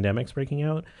against pandemics breaking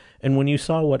out. And when you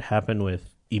saw what happened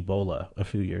with Ebola a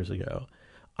few years ago,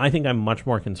 I think I'm much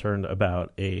more concerned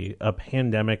about a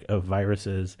pandemic of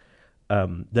viruses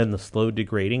than the slow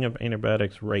degrading of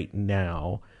antibiotics right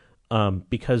now.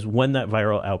 Because when that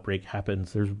viral outbreak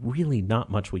happens, there's really not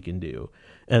much we can do.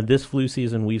 And this flu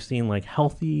season, we've seen like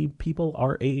healthy people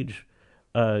our age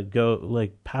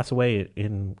pass away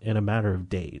in a matter of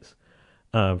days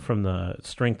from the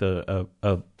strength of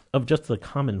just the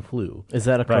common flu. Is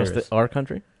that across our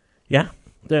country? Yeah.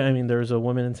 There was a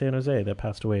woman in San Jose that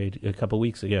passed away a couple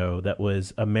weeks ago that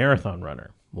was a marathon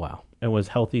runner. Wow. And was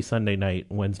healthy Sunday night.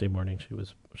 Wednesday morning,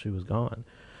 she was gone.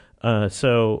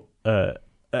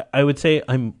 I would say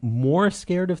I'm more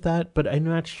scared of that, but I'm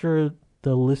not sure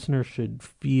the listener should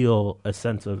feel a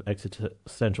sense of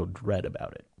existential dread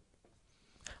about it.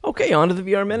 Okay, on to the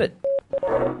VR Minute.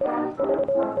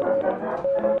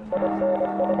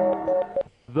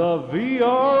 The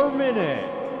VR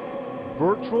Minute.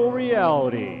 Virtual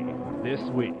reality this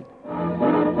week.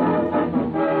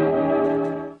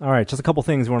 All right, just a couple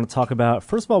things we want to talk about.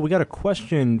 First of all, we got a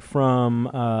question from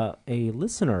a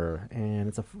listener, and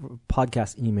it's a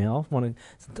podcast email.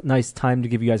 It's a nice time to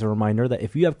give you guys a reminder that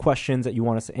if you have questions that you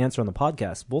want us to answer on the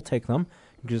podcast, we'll take them.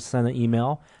 You can just send an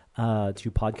email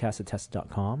to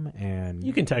podcast@tested.com. And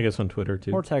you can tag us on Twitter,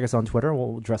 too. Or tag us on Twitter.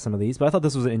 We'll address some of these. But I thought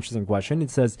this was an interesting question. It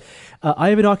says, I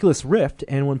have an Oculus Rift,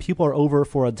 and when people are over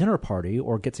for a dinner party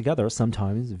or get-together,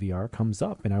 sometimes VR comes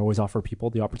up, and I always offer people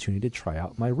the opportunity to try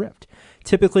out my Rift.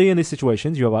 Typically, in these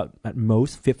situations, you have about, at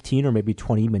most, 15 or maybe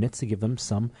 20 minutes to give them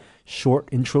some short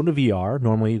intro to VR,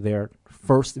 normally their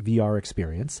first VR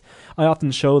experience. I often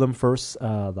show them first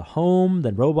the home,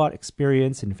 then robot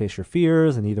experience, and face your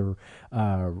fears, and either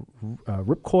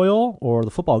Rip Coil or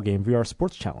the football game VR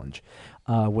Sports Challenge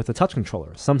with a touch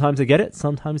controller. Sometimes they get it,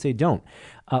 sometimes they don't.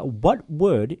 What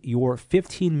would your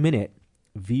 15-minute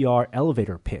VR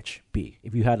elevator pitch be?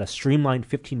 If you had a streamlined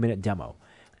 15-minute demo,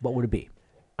 what would it be?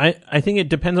 I think it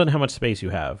depends on how much space you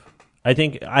have. I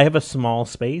think I have a small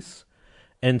space.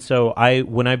 And so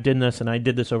when I've done this, and I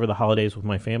did this over the holidays with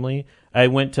my family, I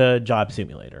went to Job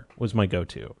Simulator was my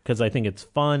go-to because I think it's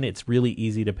fun. It's really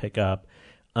easy to pick up.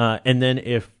 And then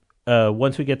if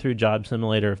once we get through Job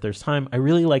Simulator, if there's time, I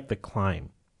really like the climb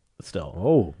still.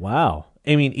 Oh, wow.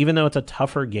 I mean, even though it's a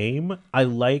tougher game, I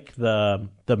like the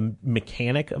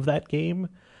mechanic of that game,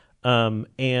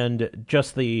 and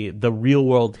just the real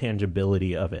world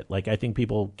tangibility of it. Like, I think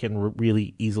people can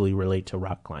really easily relate to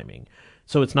rock climbing.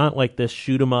 So it's not like this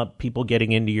shoot 'em up, people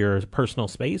getting into your personal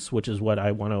space, which is what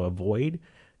I want to avoid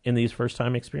in these first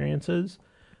time experiences.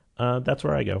 That's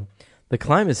where I go. The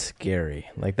climb is scary.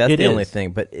 Like, that's the only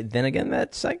thing. But then again,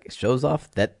 that shows off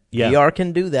that VR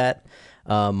can do that.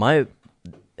 My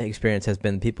experience has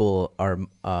been people are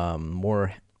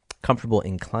more comfortable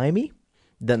in climbing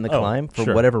than the climb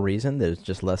for whatever reason. There's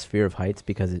just less fear of heights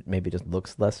because it maybe just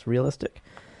looks less realistic.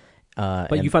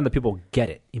 But you find that people get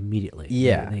it immediately.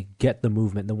 Yeah. They get the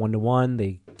movement, the one-to-one.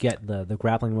 They get the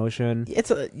grappling motion. I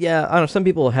don't know. Some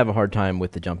people have a hard time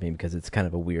with the jumping because it's kind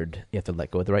of a weird, you have to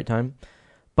let go at the right time.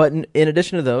 But in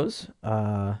addition to those,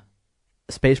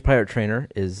 Space Pirate Trainer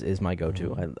is my go-to.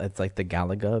 Mm-hmm. It's like the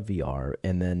Galaga VR.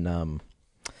 And then,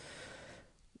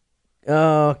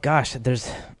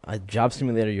 there's a Job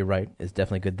Simulator, you're right, is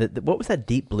definitely good. What was that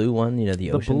Deep Blue one? You know,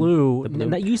 the ocean? The blue.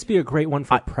 That used to be a great one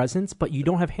for presence, but you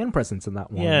don't have hand presence in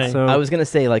that one. Yeah. So I was going to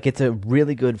say, like, it's a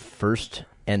really good first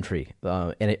entry,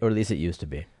 or at least it used to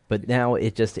be. But now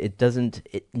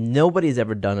nobody's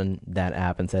ever done that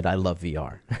app and said, I love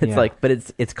VR. But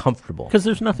it's comfortable. Because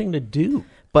there's nothing to do.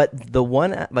 But the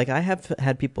one, like, I have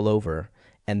had people over,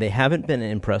 and they haven't been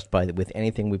impressed with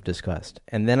anything we've discussed.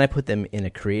 And then I put them in a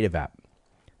creative app,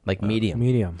 like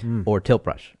Medium or Tilt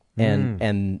Brush.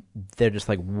 And they're just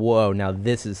like, whoa, now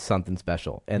this is something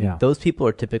special. And those people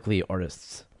are typically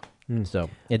artists. So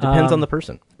it depends on the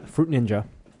person. Fruit Ninja,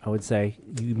 I would say.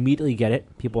 You immediately get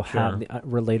it. People have the,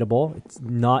 relatable. It's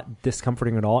not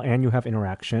discomforting at all, and you have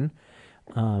interaction.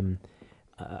 I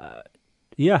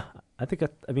think,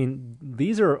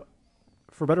 these are,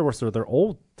 for better or worse, they're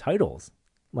old titles.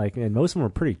 Like, and most of them are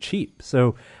pretty cheap.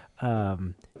 So,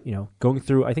 going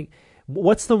through, I think,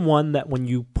 what's the one that when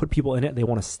you put people in it, they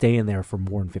want to stay in there for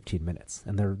more than 15 minutes,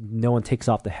 and no one takes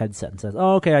off the headset and says,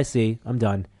 "Oh, okay, I see, I'm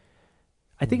done."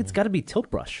 I think it's got to be Tilt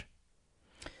Brush.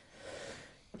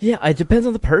 Yeah, it depends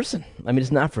on the person. I mean, it's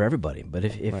not for everybody, but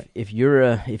if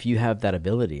you have that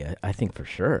ability, I think for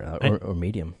sure, or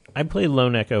Medium. I played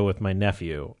Lone Echo with my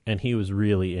nephew, and he was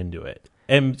really into it.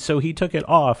 And so he took it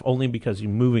off only because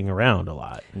you're moving around a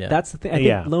lot. Yeah. That's the thing. I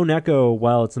think Lone Echo,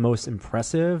 while it's the most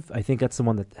impressive, I think that's the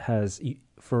one that has,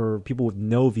 for people with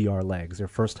no VR legs, their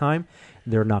first time,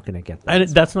 they're not going to get that.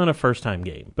 That's not a first-time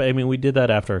game. But, I mean, we did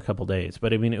that after a couple days.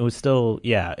 But, I mean, it was still,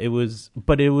 it was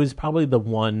probably the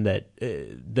one that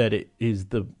it is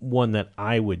the one that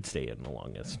I would stay in the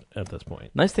longest at this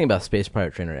point. Nice thing about Space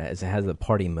Pirate Trainer is it has a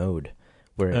party mode.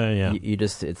 Where you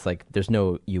just, it's like there's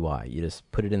no UI. You just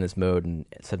put it in this mode, and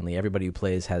suddenly everybody who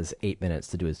plays has 8 minutes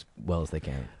to do as well as they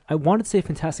can. I wanted to say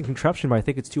fantastic contraption, but I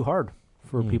think it's too hard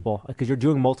for people because you're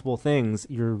doing multiple things.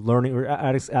 You're learning, or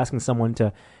asking someone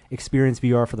to experience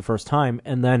VR for the first time,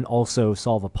 and then also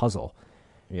solve a puzzle.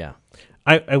 Yeah.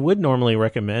 I would normally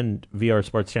recommend VR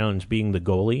Sports Challenge being the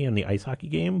goalie in the ice hockey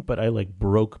game, but I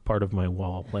broke part of my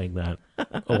wall playing that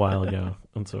a while ago,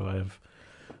 and so I have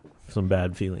some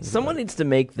bad feelings. Someone needs to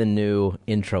make the new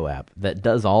intro app that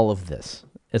does all of this.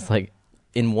 It's like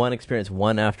in one experience,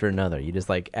 one after another. You just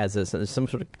as some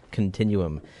sort of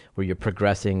continuum where you're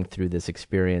progressing through this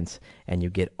experience and you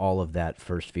get all of that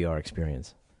first VR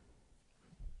experience.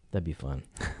 That'd be fun.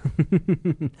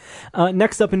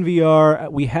 Next up in VR,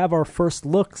 we have our first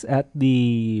looks at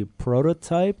the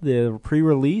prototype, the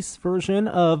pre-release version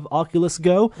of Oculus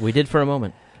Go. We did for a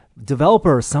moment.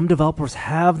 Some developers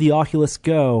have the Oculus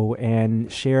Go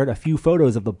and shared a few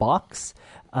photos of the box.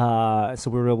 So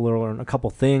we were able to learn a couple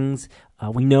things.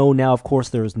 We know now, of course,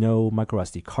 there's no micro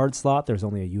SD card slot. There's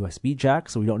only a USB jack,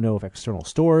 so we don't know if external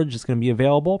storage is going to be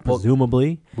available.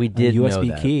 Presumably, we did a USB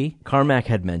know that. key. Carmack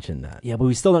had mentioned that. Yeah, but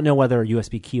we still don't know whether a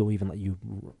USB key will even let you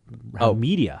have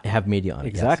media. Have media on it.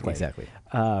 Exactly. Yes, exactly.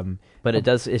 But it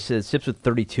does. It ships with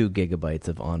 32 gigabytes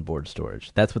of onboard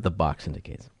storage. That's what the box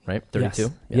indicates, right?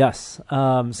 32. Yes.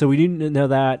 So we didn't know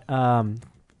that.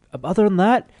 Other than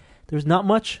that, there's not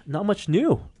much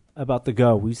new about the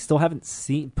Go. We still haven't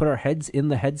put our heads in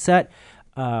the headset.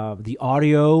 The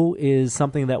audio is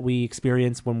something that we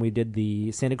experienced when we did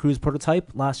the Santa Cruz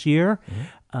prototype last year.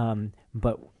 Mm-hmm.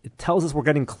 But it tells us we're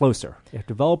getting closer. If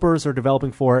developers are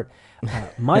developing for it,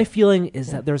 my feeling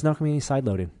is that there's not going to be any side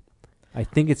loading. I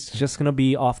think it's just going to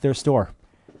be off their store.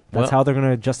 That's how they're going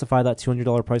to justify that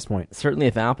 $200 price point. Certainly,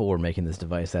 if Apple were making this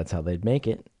device, that's how they'd make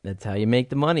it. That's how you make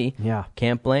the money. Yeah.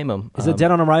 Can't blame them. Is it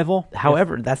dead on arrival?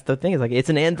 However, that's the thing. It's like it's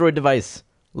an Android device.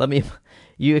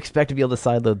 You expect to be able to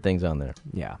sideload things on there.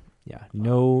 Yeah. Yeah,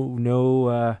 no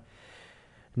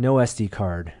SD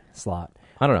card slot.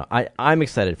 I don't know. I'm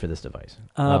excited for this device.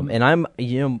 And I'm,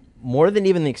 more than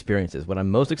even the experiences, what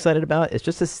I'm most excited about is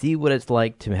just to see what it's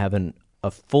like to have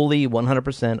a fully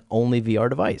 100% only VR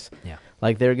device. Yeah.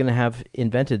 Like they're going to have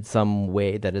invented some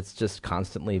way that it's just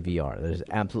constantly VR. There's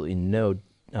absolutely no,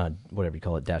 whatever you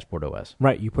call it, dashboard OS.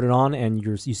 Right. You put it on and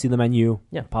you see the menu.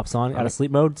 Yeah. Pops on out of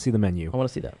sleep mode. See the menu. I want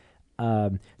to see that.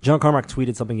 John Carmack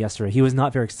tweeted something yesterday. He was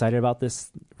not very excited about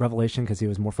this revelation because he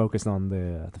was more focused on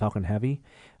the Falcon Heavy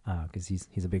because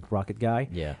he's a big rocket guy.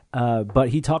 Yeah. But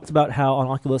he talked about how on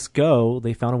Oculus Go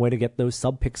they found a way to get those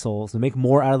subpixels and make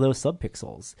more out of those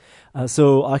subpixels.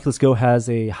 So Oculus Go has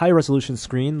a higher resolution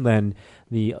screen than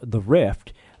the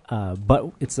Rift.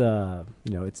 But it's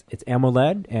it's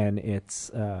AMOLED and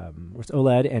it's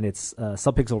OLED and its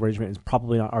subpixel arrangement is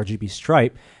probably not RGB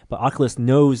stripe. But Oculus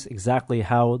knows exactly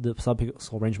how the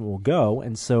subpixel arrangement will go,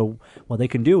 and so what they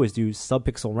can do is do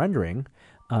subpixel rendering,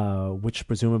 which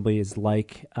presumably is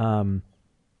like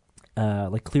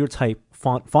clear type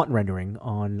font rendering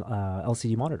on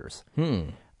LCD monitors.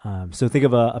 So think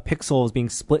of a pixel as being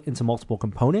split into multiple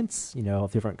components,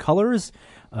 of different colors,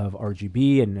 of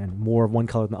RGB and more of one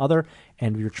color than the other.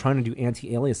 And if you're trying to do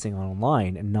anti-aliasing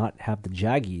online and not have the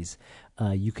jaggies,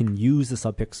 you can use the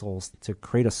subpixels to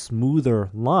create a smoother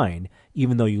line,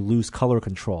 even though you lose color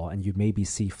control and you maybe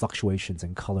see fluctuations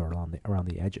in color around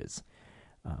the edges.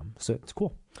 So it's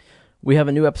cool. We have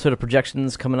a new episode of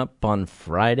Projections coming up on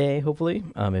Friday, hopefully,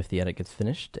 if the edit gets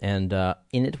finished. And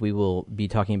in it, we will be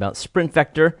talking about Sprint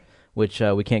Vector, which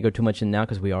we can't go too much in now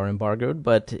because we are embargoed,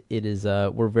 but it is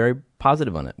we're very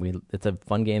positive on it. It's a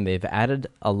fun game. They've added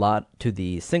a lot to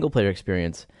the single-player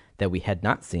experience that we had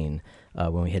not seen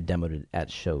when we had demoed it at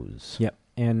shows. Yep.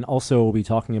 And also we'll be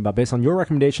talking about, based on your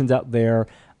recommendations out there,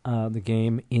 the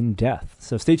game In Death.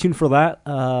 So stay tuned for that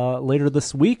later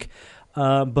this week.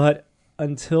 But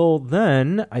until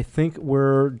then, I think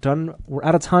we're done. We're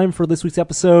out of time for this week's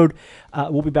episode.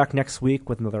 We'll be back next week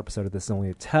with another episode of This Is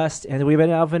Only a Test. And do we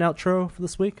have an outro for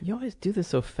this week? You always do this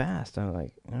so fast. I'm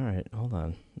like, all right, hold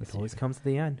on. It always comes to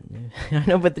the end. I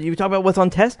know, but you talk about what's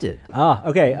untested.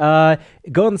 Okay.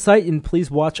 Go on the site and please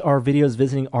watch our videos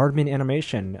visiting Aardman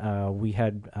Animation. We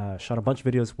had shot a bunch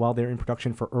of videos while they're in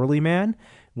production for Early Man,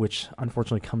 which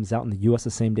unfortunately comes out in the U.S. the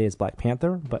same day as Black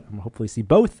Panther, but I'm hopefully see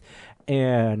both.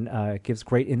 And it gives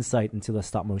great insight into the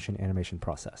stop-motion animation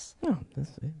process. Oh,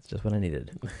 it's just what I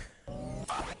needed.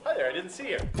 Hi there, I didn't see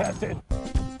you. Tested.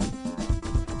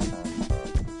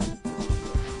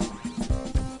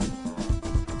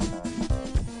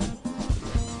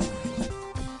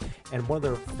 And one of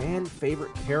their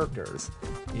fan-favorite characters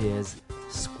is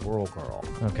Squirrel Girl.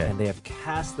 Okay. And they have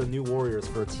cast the New Warriors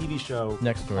for a TV show.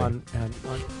 Next story.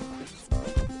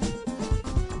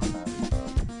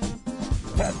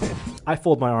 I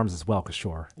fold my arms as well, 'cause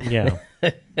sure. Yeah.